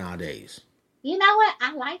expectation nowadays? You know what?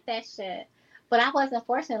 I like that shit, but I wasn't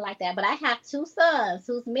fortunate like that. But I have 2 sons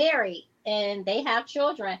who's married and they have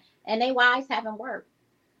children, and they wives haven't worked.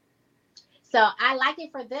 So I like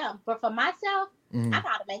it for them, but for myself, I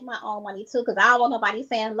gotta make my own money too, because I don't want nobody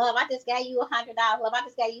saying, "Love, I just gave you $100. Love, I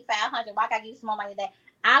just gave you 500. Why I gotta give you some more money today?"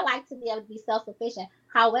 I like to be able to be self-sufficient.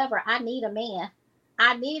 However, I need a man.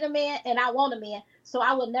 I need a man, and I want a man. So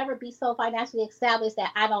I will never be so financially established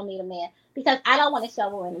that I don't need a man, because I don't want to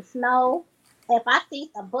shovel any snow. If I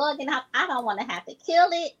see a bug in the house, I don't want to have to kill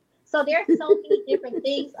it. So there's so many different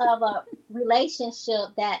things of a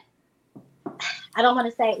relationship that I don't want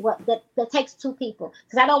to say that takes 2 people,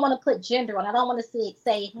 because I don't want to put gender on. I don't want to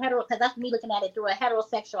say hetero, because that's me looking at it through a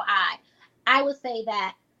heterosexual eye. I would say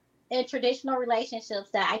that in traditional relationships,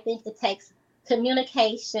 that I think it takes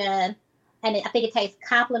communication, and I think it takes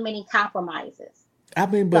complimenting compromises. I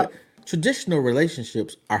mean, but traditional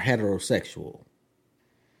relationships are heterosexual.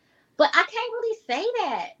 But I can't really say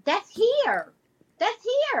that. That's here. That's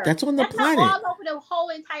here. That's on the planet. All over the whole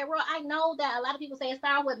entire world. I know that a lot of people say it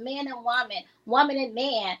starts with man and woman, woman and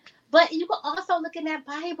man. But you can also look in that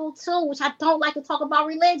Bible too, which I don't like to talk about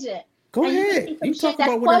religion. Go ahead. You talk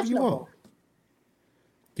about whatever you want.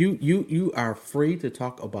 You are free to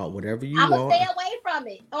talk about whatever you want. I'm gonna stay away from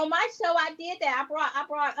it. On my show, I did that. I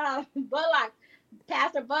brought Bullock,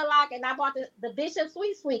 Pastor Bullock, and I brought the Bishop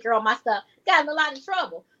Sweet Squeaker on my stuff. Got in a lot of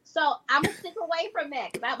trouble. So I'm going to stick away from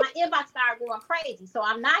that, because my inbox started going crazy. So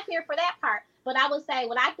I'm not here for that part. But I would say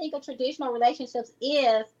what I think of traditional relationships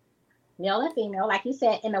is male and female, like you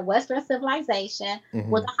said, in a Western civilization,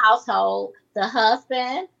 with a household, the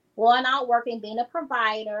husband going out working, being a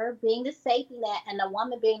provider, being the safety net, and the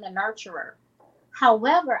woman being the nurturer.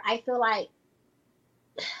 However, I feel like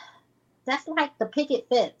that's like the picket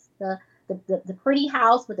fence, the pretty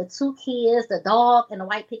house with the 2 kids, the dog, and the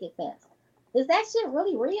white picket fence. Is that shit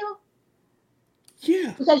really real?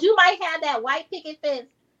 Yeah. Because you might have that white picket fence,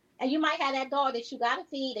 and you might have that dog that you got to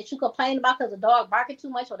feed, that you complain about because the dog barking too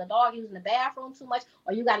much, or the dog using the bathroom too much,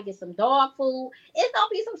 or you got to get some dog food. It's going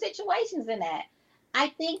to be some situations in that. I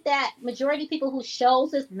think that majority of people who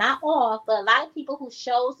shows this, not all, but a lot of people who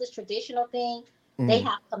shows this traditional thing, they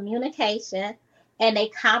have communication, and they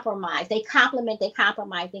compromise. They complement their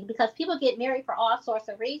compromising, because people get married for all sorts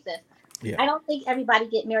of reasons. Yeah. I don't think everybody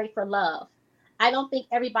get married for love. I don't think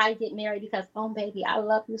everybody get married because, oh, baby, I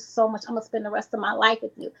love you so much. I'm going to spend the rest of my life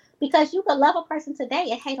with you. Because you could love a person today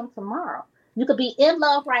and hate them tomorrow. You could be in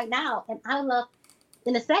love right now and out of love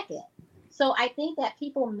in a second. So I think that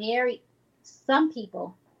some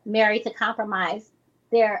people marry to compromise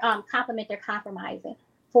complement their compromising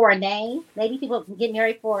for a name. Maybe people get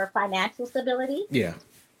married for financial stability. Yeah.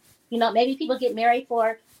 Maybe people get married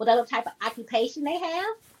for whatever type of occupation they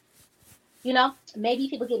have. Maybe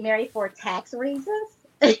people get married for tax reasons.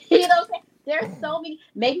 There's so many.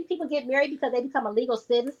 Maybe people get married because they become a legal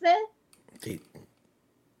citizen.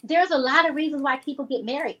 There's a lot of reasons why people get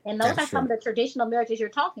married, and those That's are some true. of the traditional marriages you're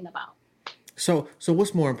talking about. So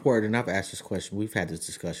what's more important? And I've asked this question. We've had this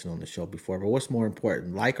discussion on the show before, but what's more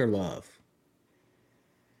important, like or love?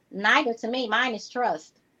 Neither to me. Mine is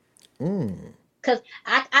trust. Mm. Because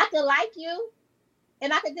I could like you,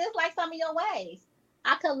 and I could dislike some of your ways.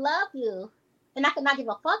 I could love you, and I could not give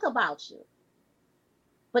a fuck about you.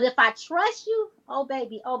 But if I trust you, oh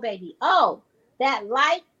baby, oh, that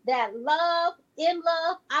like, that love, in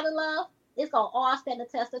love, out of love, it's gonna all stand the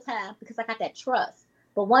test of time because I got that trust.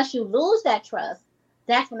 But once you lose that trust,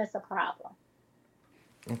 that's when it's a problem.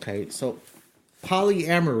 Okay, so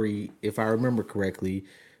polyamory, if I remember correctly,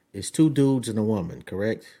 is two dudes and a woman,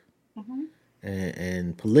 correct? Hmm.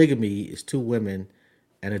 And polygamy is two women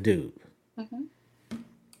and a dude. Hmm.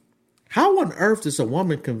 How on earth does a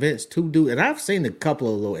woman convince two dudes? And I've seen a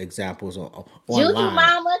couple of little examples Juju online.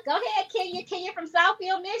 Mama, go ahead, Kenya. Kenya from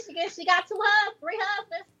Southfield, Michigan. She got three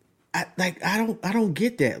husbands. I don't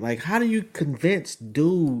get that. Like, how do you convince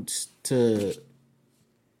dudes to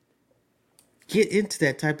get into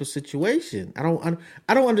that type of situation? I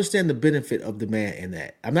don't understand the benefit of the man in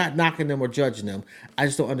that. I'm not knocking them or judging them. I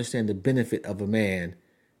just don't understand the benefit of a man.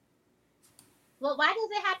 Well, why does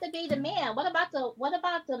it have to be the man? What about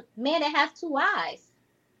the man that has two eyes?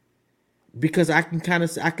 Because I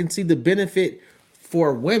can see the benefit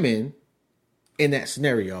for women in that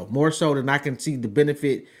scenario more so than I can see the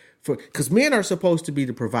benefit for, because men are supposed to be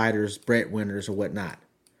the providers, breadwinners, or whatnot,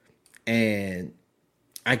 and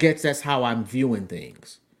I guess that's how I'm viewing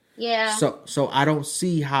things. Yeah. So I don't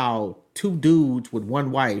see how two dudes with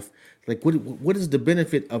one wife, like what is the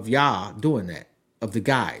benefit of y'all doing that, of the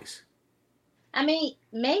guys? I mean,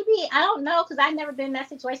 maybe I don't know because I've never been in that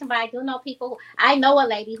situation, but I do know people. I know a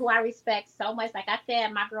lady who I respect so much. Like I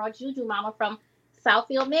said, my girl Juju Mama from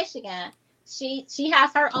Southfield, Michigan. She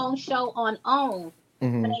has her own show on OWN. Her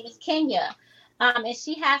Mm-hmm. name is Kenya, and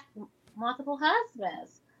she has multiple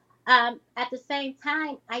husbands. At the same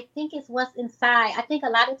time, I think it's what's inside. I think a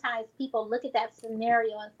lot of times people look at that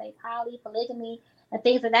scenario and say polygamy, and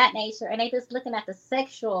things of that nature, and they just looking at the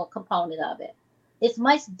sexual component of it. It's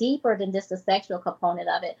much deeper than just the sexual component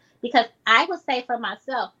of it. Because I would say for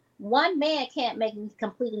myself, one man can't make me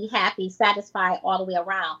completely happy, satisfied all the way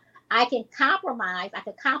around. I can compromise. I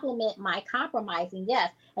can complement my compromising, yes,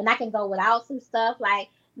 and I can go without some stuff like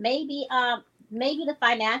maybe the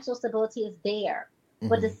financial stability is there,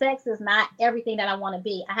 but the Mm-hmm. sex is not everything that I want to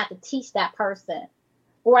be. I have to teach that person,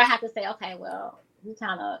 or I have to say, okay, well, he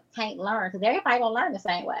kind of can't learn because everybody don't learn the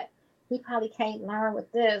same way. He probably can't learn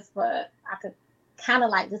with this, but I could kind of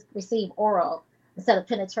like just receive oral instead of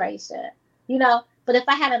penetration, you know. But if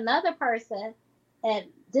I had another person, and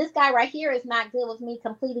this guy right here is not good with me,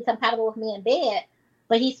 completely compatible with me in bed,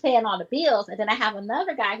 but he's paying all the bills, and then I have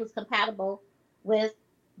another guy who's compatible with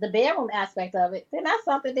the bedroom aspect of it, then that's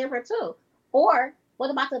something different too. Or what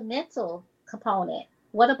about the mental component?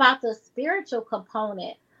 What about the spiritual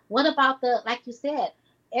component? What about the, like you said,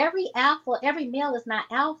 every male is not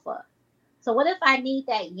alpha. So what if I need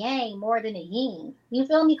that yang more than a yin? You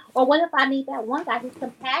feel me? Or what if I need that one guy who's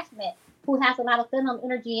compassionate, who has a lot of feminine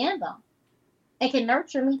energy in them and can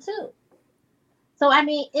nurture me too? So I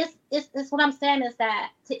mean, it's what I'm saying is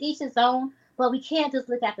that to each his own, but we can't just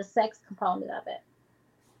look at the sex component of it.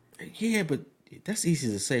 Yeah, but that's easy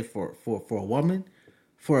to say for a woman.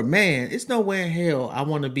 For a man, it's no way in hell I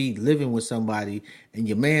want to be living with somebody and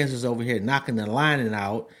your man's is over here knocking the lining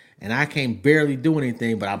out and I can't barely do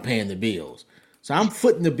anything, but I'm paying the bills. So I'm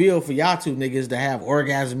footing the bill for y'all two niggas to have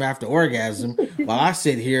orgasm after orgasm while I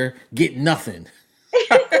sit here getting nothing.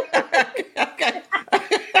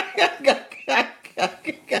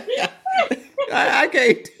 I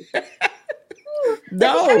can't.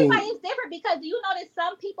 But see, everybody No. is different because you know that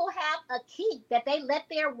some people have a kink that they let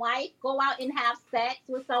their wife go out and have sex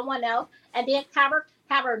with someone else and then have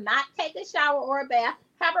her not take a shower or a bath,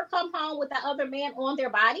 have her come home with the other man on their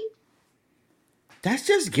body. That's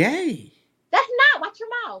just gay. That's not, watch your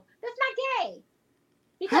mouth. That's not gay.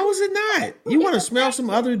 Because How is it not? You it's want to smell some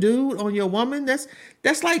affected. other dude on your woman? That's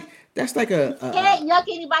like Can't yuck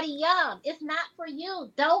anybody yum. It's not for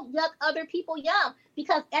you. Don't yuck other people yum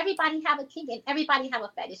because everybody have a kink and everybody have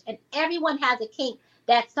a fetish and everyone has a kink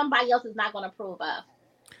that somebody else is not going to approve of.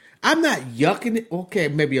 I'm not yucking it. Okay,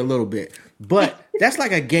 maybe a little bit, but that's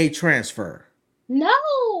like a gay transfer. No,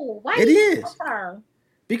 why do It you use is that term?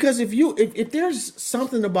 because if there's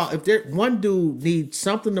something about, if there one dude needs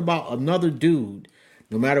something about another dude,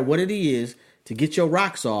 no matter what it is, to get your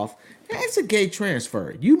rocks off, That's a gay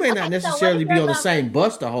transfer. You may not Okay, so what necessarily if be your on the lover? same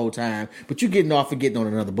bus the whole time, but you're getting off and getting on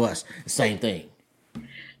another bus. Same thing.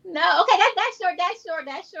 No, okay,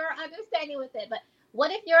 that's your understanding with it. But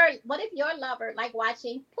what if your lover like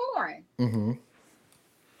watching porn Mm-hmm.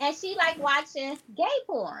 and she like watching gay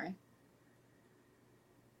porn?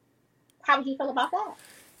 How would you feel about that?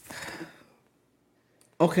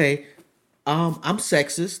 Okay. I'm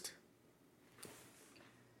sexist.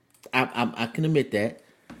 I can admit that.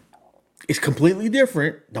 It's completely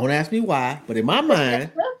different. Don't ask me why, but in my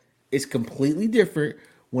mind, it's completely different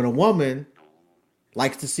when a woman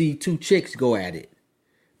likes to see two chicks go at it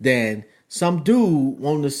than some dude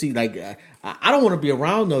wanting to see like I don't want to be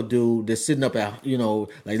around no dude that's sitting up at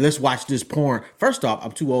like let's watch this porn. First off,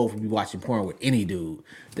 I'm too old to be watching porn with any dude.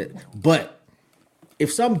 But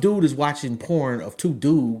if some dude is watching porn of two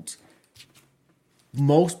dudes,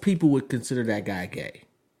 most people would consider that guy gay.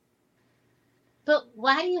 But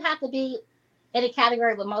why do you have to be in a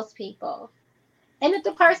category with most people? And if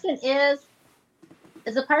the person is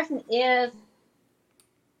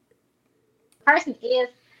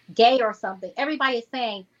gay or something, everybody's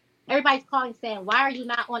calling saying, why are you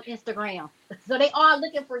not on Instagram? So they all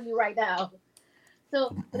looking for you right now.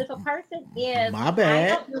 So, but if a person is, My I bad.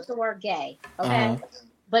 don't use the word gay, Uh huh. okay?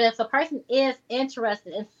 But if a person is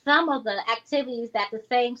interested in some of the activities that the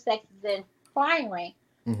same sex is inquiring,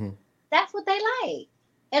 Hmm. that's what they like.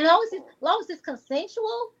 And as long as it's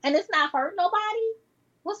consensual and it's not hurting nobody,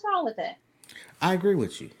 what's wrong with it? I agree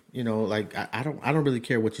with you. Like I don't really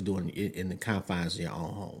care what you're doing in the confines of your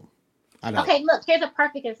own home. I don't. Okay, look, here's a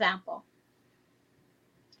perfect example.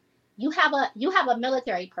 You have a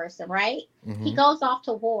military person, right? He Hmm. goes off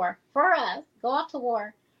to war for us, go off to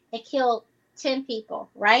war and kill 10 people,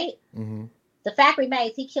 right? Hmm. The fact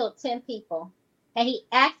remains he killed 10 people and he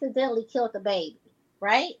accidentally killed the baby,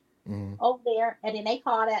 right? Hmm. Over there, and then they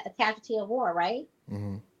call that a casualty of war, right?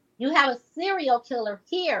 Hmm. You have a serial killer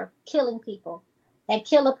here killing people and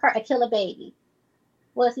kill a baby.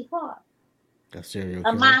 What's he called? A serial A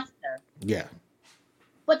killer. monster. Yeah.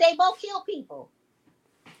 But they both kill people.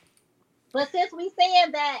 But since we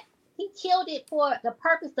saying that he killed it for the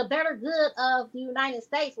purpose, the better good of the United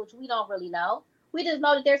States, which we don't really know, we just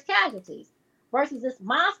know that there's casualties. Versus this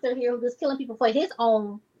monster here who's just killing people for his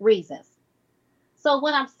own reasons. So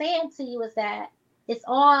what I'm saying to you is that it's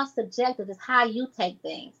all subjective. It's how you take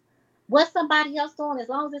things. What somebody else doing, as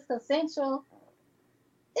long as it's consensual,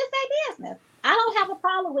 it's their business. I don't have a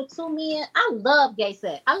problem with two men. I love gay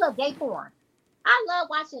sex. I love gay porn. I love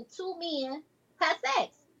watching two men have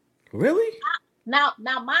sex. Really? Now,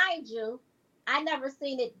 mind you, I never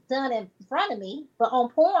seen it done in front of me, but on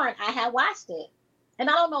porn, I have watched it, and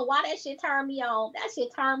I don't know why that shit turned me on. That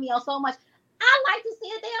shit turned me on so much. I like to see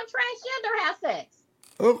a damn transgender have sex.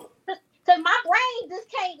 Oh. Cause my brain just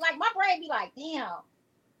can't like my brain be like, damn,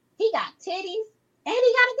 he got titties and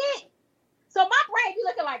he got a dick. So my brain be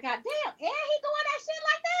looking like, God damn, and he doing that shit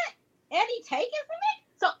like that, and he taking from it.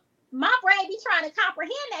 So my brain be trying to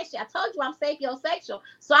comprehend that shit. I told you I'm sapiosexual,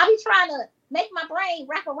 so I be trying to make my brain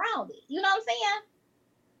wrap around it. You know what I'm saying?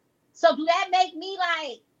 So do that make me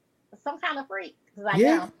like some kind of freak? Because I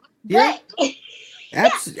Yeah. am. Yeah. But yeah,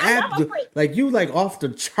 I am a freak. Like you like off the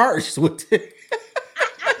charts with it.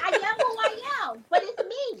 I am who I am, but it's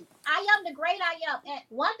me. I am the great I am. And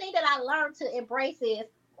one thing that I learned to embrace is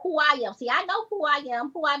who I am. See, I know who I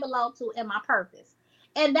am, who I belong to, and my purpose.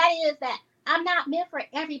 And that is that I'm not meant for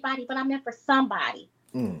everybody, but I'm meant for somebody.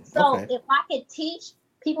 So Okay. if I can teach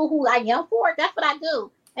people who I am for, that's what I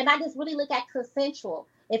do. And I just really look at consensual.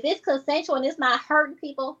 If it's consensual and it's not hurting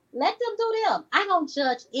people, let them do them. I don't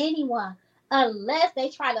judge anyone unless they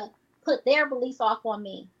try to put their beliefs off on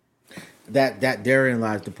me. That therein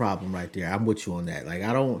lies the problem right there. I'm with you on that. Like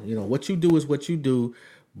I don't, what you do is what you do,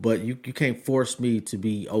 but you can't force me to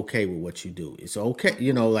be okay with what you do. It's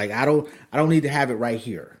okay, like I don't need to have it right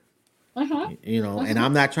here. Mm-hmm. And Mm-hmm.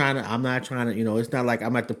 I'm not trying to, it's not like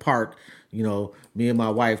I'm at the park, me and my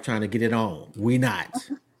wife trying to get it on. We not.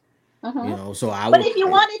 Mm-hmm. So I But will. if you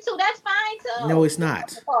wanted to, that's fine No, too. it's Just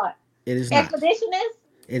pick not. a part. It is not. Expeditionist.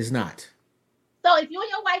 It is not. So if you and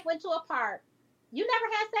your wife went to a park, you never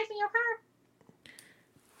had sex in your car?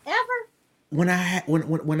 Ever? When I had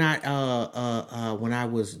when I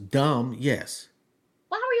was dumb, yes.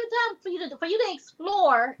 Why were you dumb for you to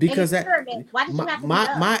explore and Because that experiment? Why did you my have to be my,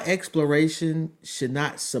 dumb? my exploration should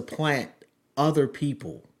not supplant other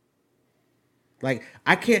people. Like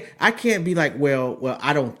I can't be like, well,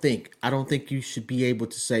 I don't think you should be able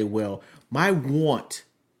to say, well, my want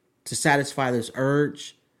to satisfy this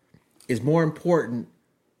urge is more important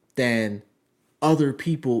than other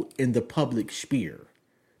people in the public sphere.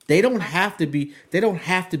 They don't have to be. They don't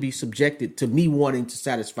have to be subjected to me wanting to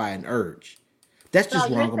satisfy an urge. That's So just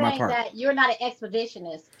you're wrong on my saying part. that you're not an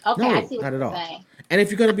expeditionist. Okay, I No, see what not at you're all. saying. And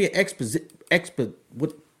if you're going to be an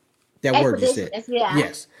what that word you said? Expeditionist, yeah.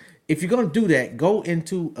 Yes. If you're going to do that, go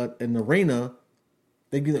into an arena.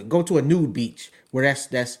 Go to a nude beach where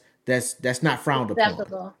that's not frowned upon.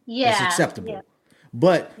 Acceptable. That's Yeah, yeah. acceptable.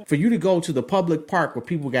 But for you to go to the public park where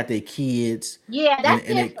people got their kids Yeah, and that's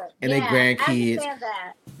different. and their Yeah, I grandkids, understand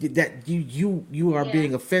that. that you are Yeah.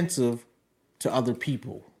 being offensive to other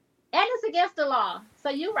people. And it's against the law. So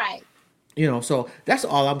you're right. So that's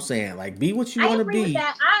all I'm saying. Like, be what you I want to agree with be.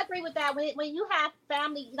 that. I agree with that. When you have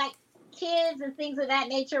family, like kids and things of that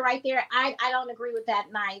nature right there, I don't agree with that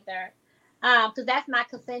neither. Because that's not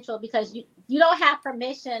consensual because you don't have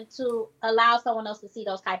permission to allow someone else to see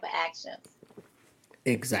those type of actions.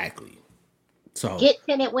 Exactly. So Get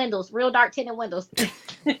tinted windows, real dark tinted windows.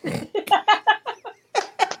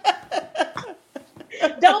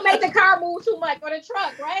 Don't make the car move too much or the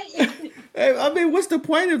truck, right? hey, I mean, what's the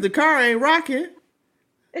point if the car ain't rocking?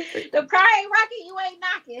 The car ain't rocking, you ain't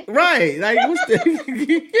knocking. Right. Like, what's the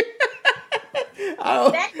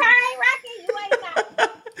That car ain't rocking, you ain't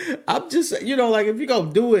knocking. I'm just, like if you're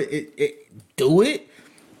gonna do do it.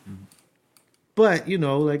 But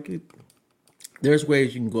there's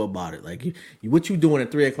ways you can go about it. Like what you doing at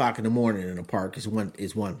 3:00 in the morning in the park is one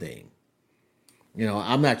thing.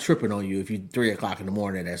 I'm not tripping on you if you 3:00 in the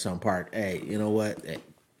morning at some park. Hey, you know what? Hey,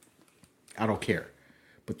 I don't care.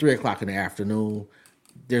 But 3:00 in the afternoon,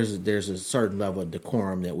 there's a certain level of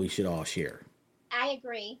decorum that we should all share. I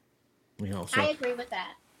agree. So I agree with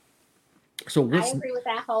that. so I agree with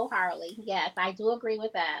that wholeheartedly. Yes, I do agree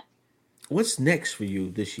with that. what's next for you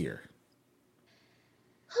this year?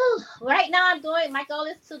 Right now, my goal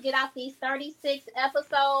is to get out these 36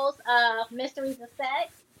 episodes of Mysteries of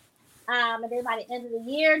Sex. And then by the end of the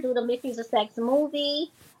year, do the Mysteries of Sex movie.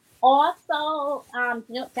 Also,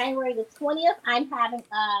 January the 20th, I'm having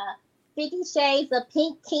 50 Shades of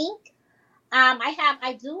Pink Kink.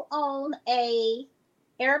 I do own a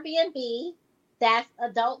Airbnb that's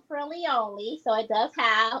adult friendly only. So it does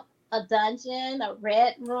have a dungeon, a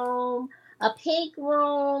red room, a pink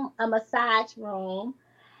room, a massage room.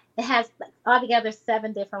 It has altogether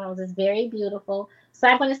 7 different rooms. It's very beautiful. So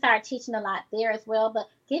I'm going to start teaching a lot there as well. But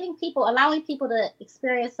allowing people to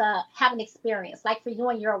have an experience, like for you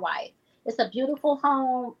and your wife. It's a beautiful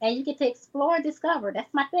home, and you get to explore and discover.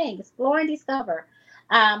 That's my thing, explore and discover.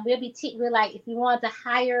 We're like, if you want to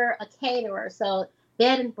hire a caterer, so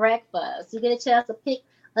bed and breakfast, you get a chance to pick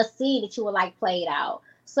a scene that you would like played out.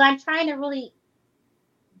 So I'm trying to really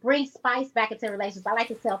bring spice back into relationships. I like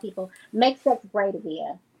to tell people, make sex great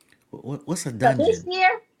again. What's a So this dungeon?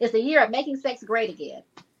 year is the year of making sex great again.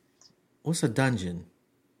 What's a dungeon?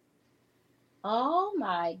 Oh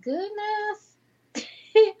my goodness.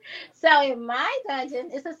 So in my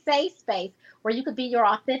dungeon, it's a safe space where you could be your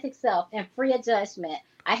authentic self and free of judgment.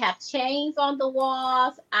 I have chains on the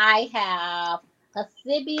walls. I have a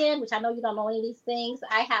Sibian, which I know you don't know any of these things.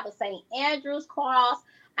 I have a St. Andrew's cross.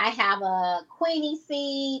 I have a Queenie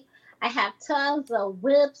seed. I have tons of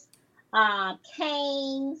whips,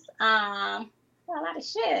 canes, a lot of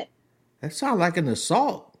shit. That sounds like an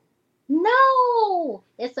assault. No,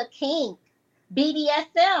 it's a kink.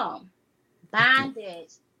 BDSM. Bondage.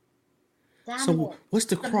 So Dominance. what's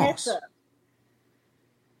the cross? Submissive.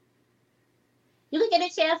 You can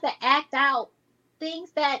get a chance to act out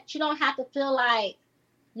things that you don't have to feel like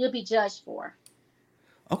you'll be judged for.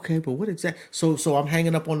 Okay, but what exactly? So I'm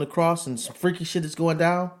hanging up on the cross and some freaky shit is going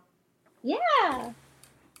down. Yeah.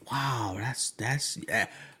 Wow, that's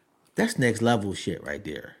next level shit right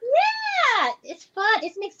there. Yeah. It's fun.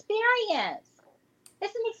 It's an experience.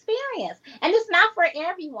 It's an experience. And it's not for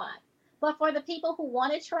everyone. But for the people who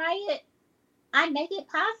want to try it, I make it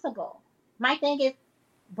possible. My thing is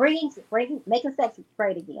making sex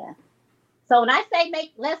great again. So when I say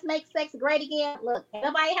let's make sex great again, look,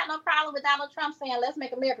 nobody had no problem with Donald Trump saying let's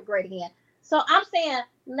make America great again. So I'm saying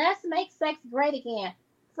let's make sex great again,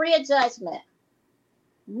 free of judgment.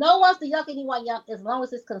 No one's to yuck anyone young as long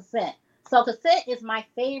as it's consent. So consent is my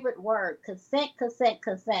favorite word. Consent, consent,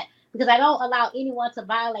 consent. Because I don't allow anyone to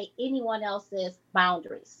violate anyone else's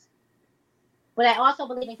boundaries. But I also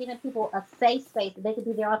believe in giving people a safe space that they can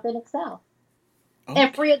be their authentic self. Okay.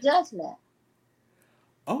 And free of judgment.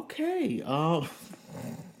 Okay.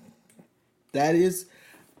 That is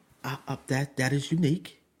that is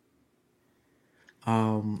unique.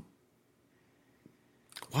 Wow,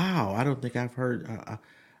 I don't think I've heard.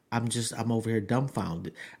 I'm over here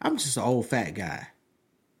dumbfounded. I'm just an old fat guy.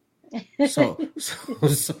 So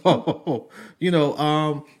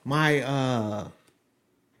my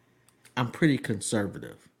I'm pretty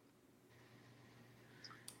conservative.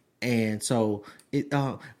 And so it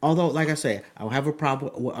although like I said, I don't have a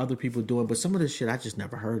problem with what other people doing, but some of this shit I just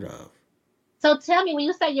never heard of. So tell me, when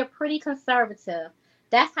you say you're pretty conservative,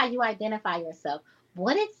 that's how you identify yourself.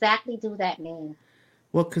 What exactly do that mean?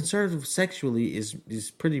 Well, conservative sexually is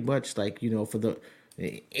pretty much like, for the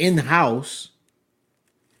in house,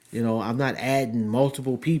 I'm not adding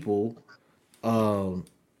multiple people. Um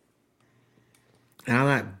and I'm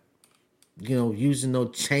not, using no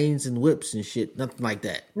chains and whips and shit, nothing like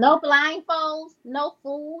that. No blindfolds, no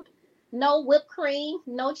food, no whipped cream,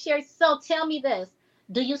 no cherries. So tell me this.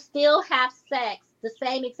 Do you still have sex the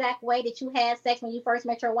same exact way that you had sex when you first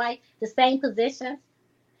met your wife? The same positions?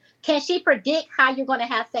 Can she predict how you're going to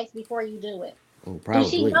have sex before you do it? Oh, Do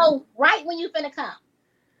she probably. know right when you finna come?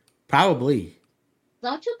 Probably.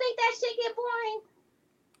 Don't you think that shit get boring?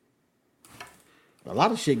 A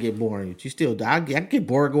lot of shit get boring. You still, I get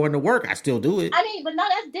bored going to work. I still do it. I mean, but no,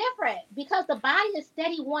 that's different because the body is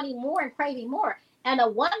steady wanting more and craving more. And a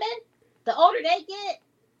woman, the older they get,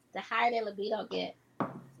 the higher their libido get.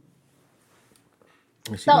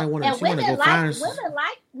 And she So, might want to. and She want to go find. women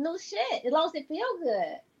like new shit as long as it feels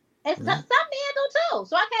good. And some Mhm. men do too.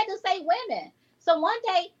 So I can't just say women. So one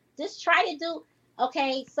day, just try to do.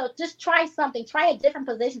 Okay, so just try something. Try a different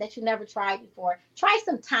position that you never tried before. Try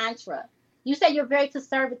some tantra. You say you're very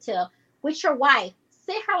conservative with your wife.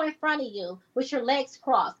 Sit her in front of you with your legs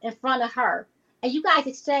crossed in front of her, and you guys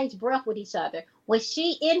exchange breath with each other. When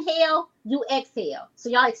she inhale, you exhale. So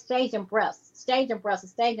y'all exchanging breaths,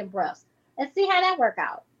 and see how that work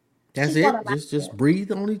out. That's She's gonna it. like Just it.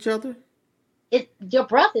 breathe on each other. Your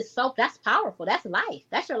breath is so that's powerful. That's life.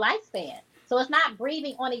 That's your lifespan. So it's not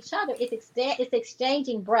breathing on each other. It's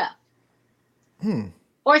exchanging breath. Hmm.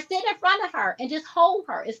 Or sit in front of her and just hold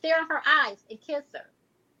her and stare in her eyes and kiss her.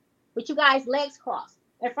 With you guys legs crossed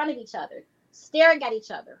in front of each other, staring at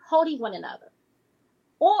each other, holding one another.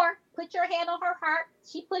 Or put your hand on her heart.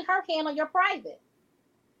 She put her hand on your private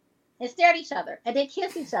and stare at each other and then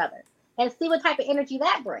kiss each other and see what type of energy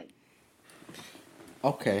that brings.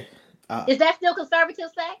 Okay. Is that still conservative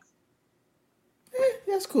sex?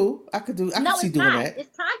 That's cool. I could do. I could No, see it's doing not. that.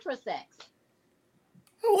 It's tantra sex.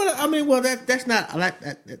 Well, I mean, that's not like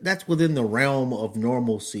that. That's within the realm of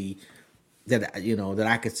normalcy that that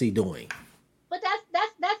I could see doing. But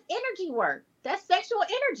that's energy work. That's sexual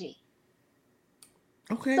energy.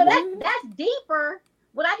 Okay. So Well. that's deeper.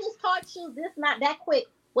 What I just taught you, this not that quick,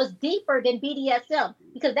 was deeper than BDSM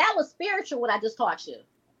because that was spiritual. What I just taught you,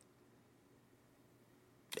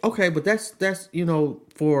 Okay, but that's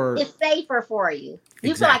for it's safer for you.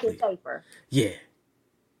 You feel like it's exactly. safer. Yeah.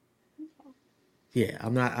 Yeah.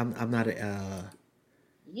 I'm not a.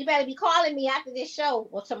 You better be calling me after this show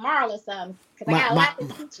or tomorrow or something because I My got a my lot to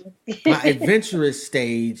teach my you. adventurous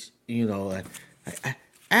stage,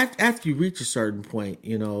 after you reach a certain point,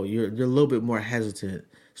 you're a little bit more hesitant,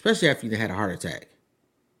 especially after you had a heart attack.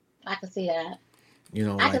 I can see that.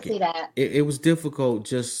 I can Like see that. it was difficult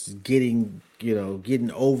just getting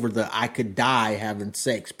over the I could die having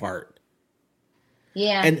sex part.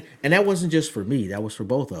 Yeah. And that wasn't just for me. That was for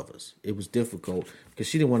both of us. It was difficult because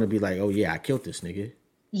she didn't want to be like, "Oh yeah, I killed this nigga."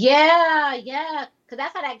 Yeah. Yeah. Because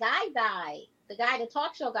that's how that guy died. The guy, the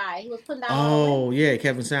talk show guy, he was putting down all the women. Oh yeah,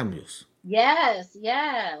 Kevin Samuels. Yes.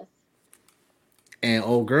 Yes. And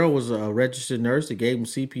old girl was a registered nurse that gave him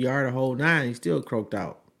CPR the whole nine. He still croaked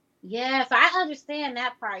out. Yes, I understand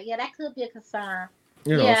that part. Yeah, that could be a concern.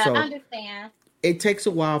 Yeah, I So understand. it takes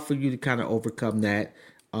a while for you to kind of overcome that.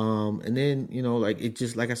 And then, like it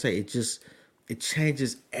just, like I say, it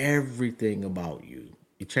changes everything about you.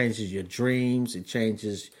 It changes your dreams. It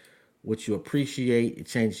changes what you appreciate. It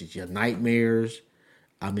changes your nightmares.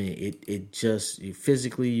 I mean, it just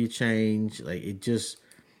physically you change. Like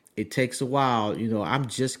it takes a while. I'm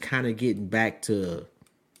just kind of getting back to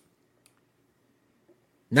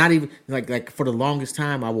not even like for the longest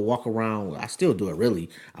time I would walk around. I still do it really.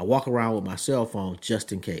 I walk around with my cell phone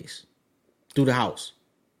just in case through the house.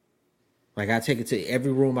 Like I take it to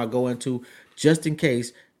every room I go into just in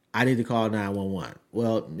case I need to call 911.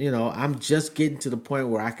 Well, I'm just getting to the point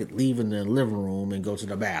where I could leave in the living room and go to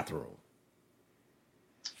the bathroom.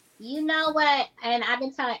 You know what? And I've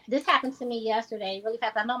been telling this happened to me yesterday, really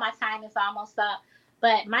fast. I know my time is almost up,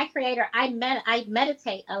 but my creator, I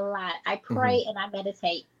meditate a lot. I Hmm. pray and I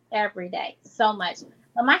meditate every day, so much.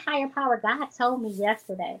 But my higher power, God told me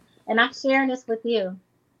yesterday, and I'm sharing this with you.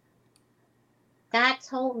 God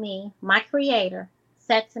told me, my creator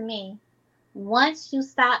said to me, once you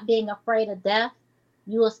stop being afraid of death,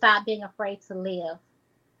 you will stop being afraid to live.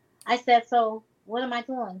 I said, so what am I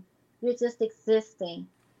doing? You're just existing.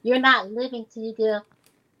 You're not living till you give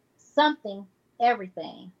something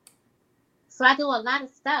everything. So I do a lot of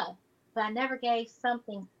stuff, but I never gave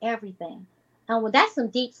something everything. And well, that's some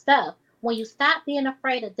deep stuff. When you stop being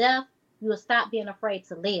afraid of death, you will stop being afraid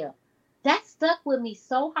to live. That stuck with me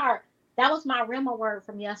so hard. That was my Rima word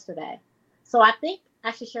from yesterday. So I think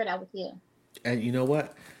I should share that with you. And you know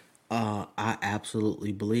what? I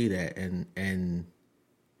absolutely believe that, and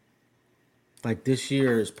like this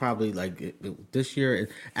year is probably like this year.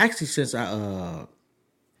 Actually, since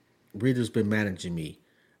Rita's been managing me,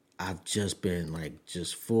 I've just been like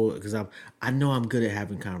just full because I know I'm good at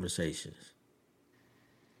having conversations,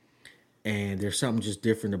 and there's something just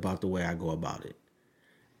different about the way I go about it.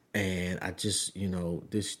 And I just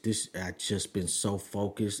this I just been so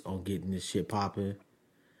focused on getting this shit popping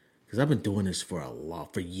because I've been doing this for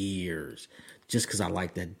for years, just because I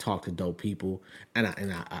like to talk to dope people, and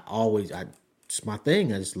I always it's my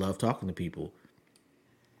thing. I just love talking to people,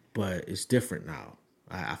 but it's different now.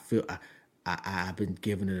 I feel I've been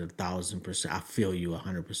giving it 1,000%. I feel you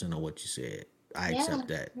 100% on what you said. I Yeah, accept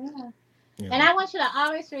that. yeah. You And know, I want you to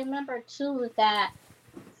always remember too that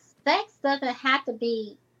sex doesn't have to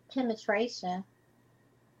be penetration.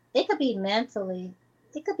 It could be mentally.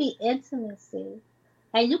 It could be intimacy.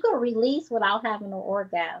 And you can release without having an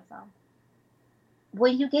orgasm.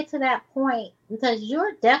 When you get to that point, because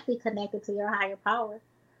you're definitely connected to your higher power.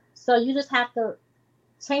 So you just have to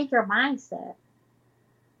change your mindset.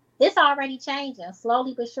 It's already changing,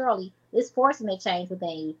 slowly but surely. It's forcing a change within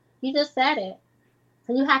you. You just said it.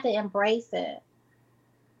 So you have to embrace it.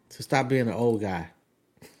 to stop being an old guy.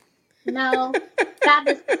 No, stop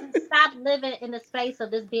living in the space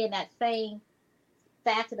of this being that same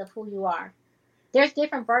facet of who you are. There's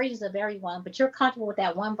different versions of everyone, but you're comfortable with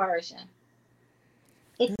that one version.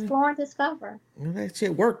 Explore and discover. That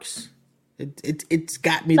shit works. It's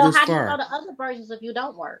got me So this how do you know far. the other versions of you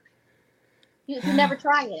don't work? You never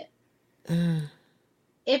try it.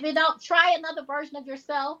 If you don't try another version of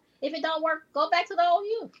yourself, if it don't work, go back to the old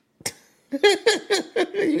you.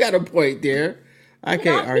 You got a point there. I You know,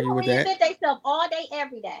 can't argue people with that. reinvent themselves all day,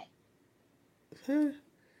 every day. I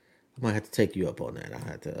might have to take you up on that. I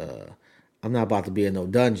have to. I'm not about to be in no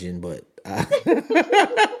dungeon, but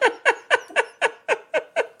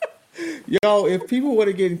yo, if people want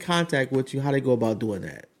to get in contact with you, how they go about doing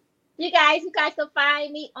that? You guys can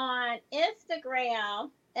find me on Instagram,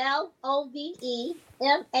 LOVEMAAT,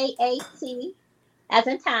 as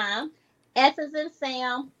in Tom, S is in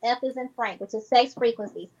Sam, F is in Frank, which is sex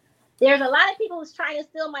frequencies. There's a lot of people who's trying to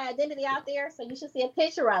steal my identity out there, so you should see a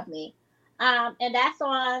picture of me. And that's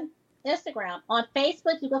on Instagram. On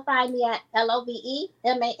Facebook, you can find me at LOVEMAAT.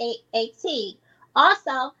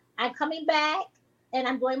 Also, I'm coming back and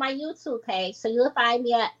I'm doing my YouTube page, so you'll find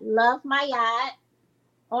me at Love My Yacht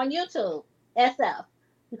on YouTube, SF.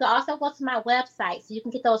 You can also go to my website so you can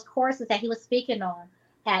get those courses that he was speaking on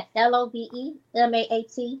at LOVEMAAT.com.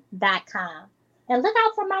 And look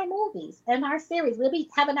out for my movies and our series. We'll be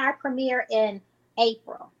having our premiere in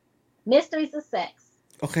April. Mysteries of Sex.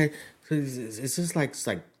 Okay, so is this like it's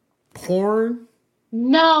like porn?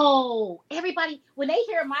 No, everybody, when they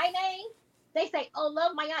hear my name, they say, "Oh,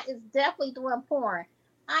 Love My Yacht is definitely doing porn."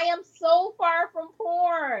 I am so far from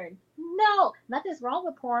porn. No, nothing's wrong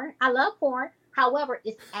with porn. I love porn. However,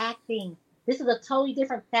 it's acting. This is a totally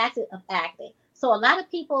different facet of acting. So a lot of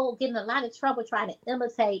people get in a lot of trouble trying to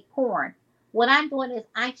imitate porn. What I'm doing is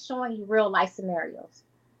I'm showing you real life scenarios.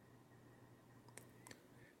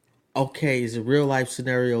 Okay, is it real life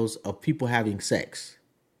scenarios of people having sex?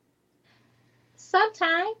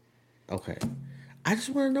 Sometimes, Okay, I just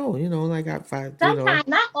want to know. Like if I,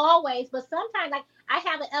 not always, but sometimes, like I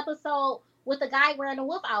have an episode with a guy wearing a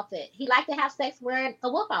wolf outfit. He liked to have sex wearing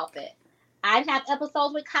a wolf outfit. I have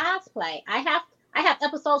episodes with cosplay. I have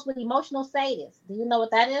episodes with emotional sadists. Do you know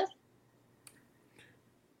what that is?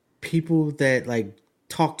 people that like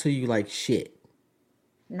talk to you like shit.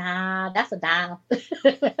 Nah, that's a down.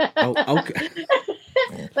 Oh, okay.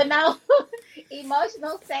 But no,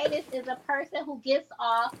 emotional sadist is a person who gets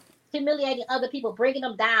off humiliating other people, bringing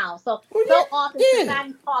them down. Oh So often yeah, yeah.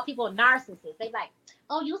 society call people narcissists. They like,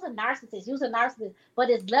 oh, you're a narcissist, you're a narcissist. But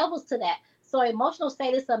there's levels to that. So emotional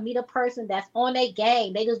sadists will meet a person that's on their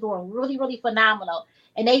game. They just doing really, really phenomenal,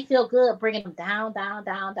 and they feel good bringing them down, down,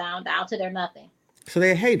 down, down, down to their nothing. So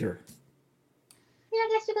they a hater. Yeah, I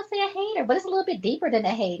guess you could say a hater, but it's a little bit deeper than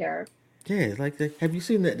a hater. Yeah, it's like have you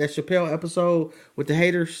seen that Chappelle episode with the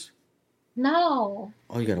haters? No.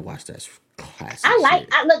 Oh, you gotta watch that. It's classic I like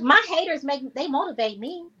shit. I look my haters make they motivate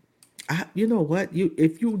me. You know what?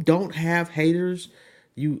 If you don't have haters,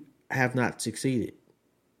 you have not succeeded.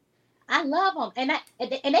 I love them, and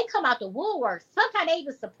they come out the woodwork. Sometimes they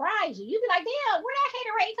even surprise you. You be like, damn, where that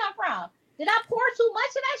haterade come from? Did I pour too much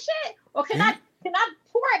of that shit, or Yeah. can I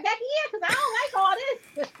pour it back in? Because I don't like all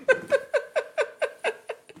this.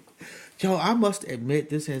 Yo, I must admit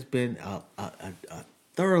this has been a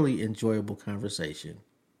thoroughly enjoyable conversation.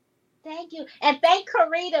 Thank you. And thank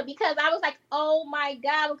Karita because I was like, oh my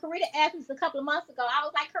God. When Karita asked me this a couple of months ago, I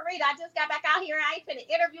was like, Karita, I just got back out here. I ain't finna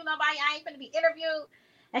interview nobody. I ain't finna be interviewed.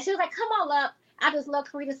 And she was like, come on, love. I just love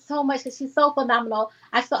Karita so much because she's so phenomenal.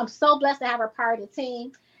 I'm so blessed to have her part of the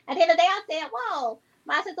team. And then the day I said, whoa,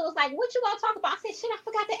 my sister was like, what you gonna talk about? I said, shit, I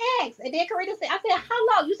forgot to ask. And then Karita said, I said, how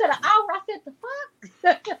long? You said an hour. I said, the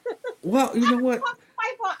fuck? Well, you I know talked what? to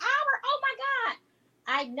somebody for an hour. Oh my God.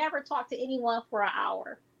 I never talked to anyone for an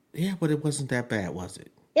hour. Yeah, but it wasn't that bad, was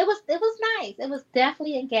it? It was nice. It was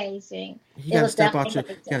definitely engaging. You It got to was step out definitely your you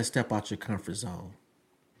got engaging. to step out your comfort zone.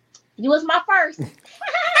 You was my first.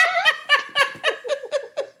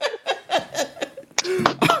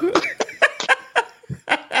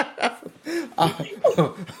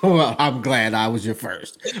 Well, I'm glad I was your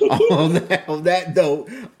first. On that note,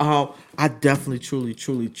 I definitely, truly,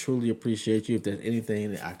 truly, truly appreciate you. If there's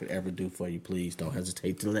anything that I could ever do for you, please don't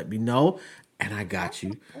hesitate to let me know. And I got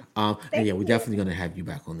you. And Thank yeah, we're you. definitely gonna have you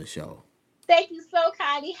back on the show. Thank you so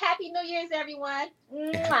kindly. Happy New Year's, everyone.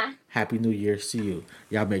 Mwah. Happy New Year. See you.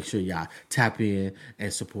 Y'all make sure y'all tap in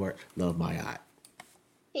and support Love My Eye.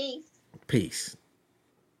 Peace. Peace.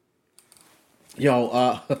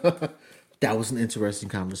 Yo, that was an interesting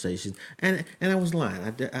conversation, and I was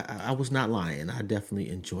lying. I was not lying. I definitely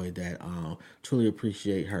enjoyed that. Truly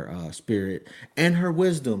appreciate her spirit and her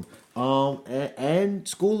wisdom. And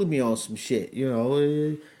schooling me on some shit. You know,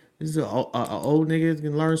 this is a old nigga that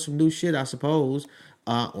can learn some new shit, I suppose.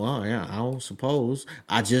 Well, yeah, I don't suppose.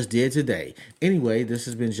 I just did today. Anyway, this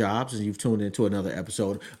has been Jobs, and you've tuned into another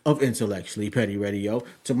episode of Intellectually Petty Radio.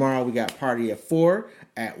 Tomorrow we got Party at 4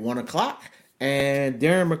 at 1 o'clock. And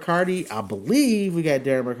Darren McCarty, I believe we got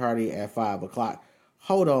Darren McCarty at 5 o'clock.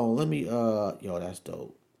 Hold on, let me, yo, that's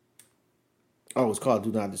dope. Oh, it's called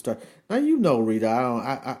Do Not Disturb. Now, you know, Rita,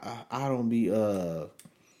 I don't be,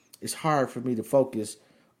 it's hard for me to focus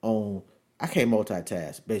on, I can't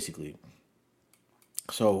multitask, basically.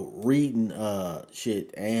 So reading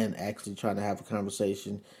shit and actually trying to have a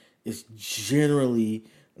conversation is generally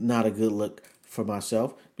not a good look for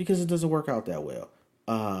myself because it doesn't work out that well.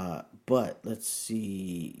 But let's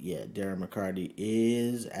see. Yeah, Darren McCarty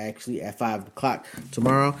is actually at 5 o'clock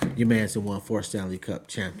tomorrow. Your man's won 4 Stanley Cup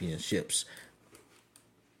championships.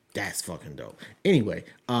 That's fucking dope. Anyway,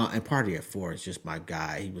 and Party at 4 is just my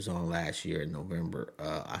guy. He was on last year in November.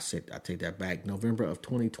 I take that back. November of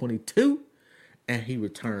 2022. And he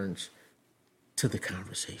returns to the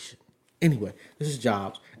conversation. Anyway, this is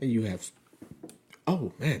Jobs, and you have.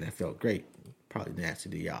 Oh man, that felt great. Probably nasty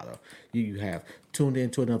to y'all though. You have tuned in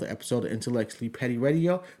to another episode of Intellectually Petty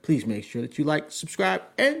Radio. Please make sure that you like, subscribe,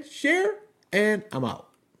 and share. And I'm out.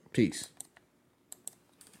 Peace.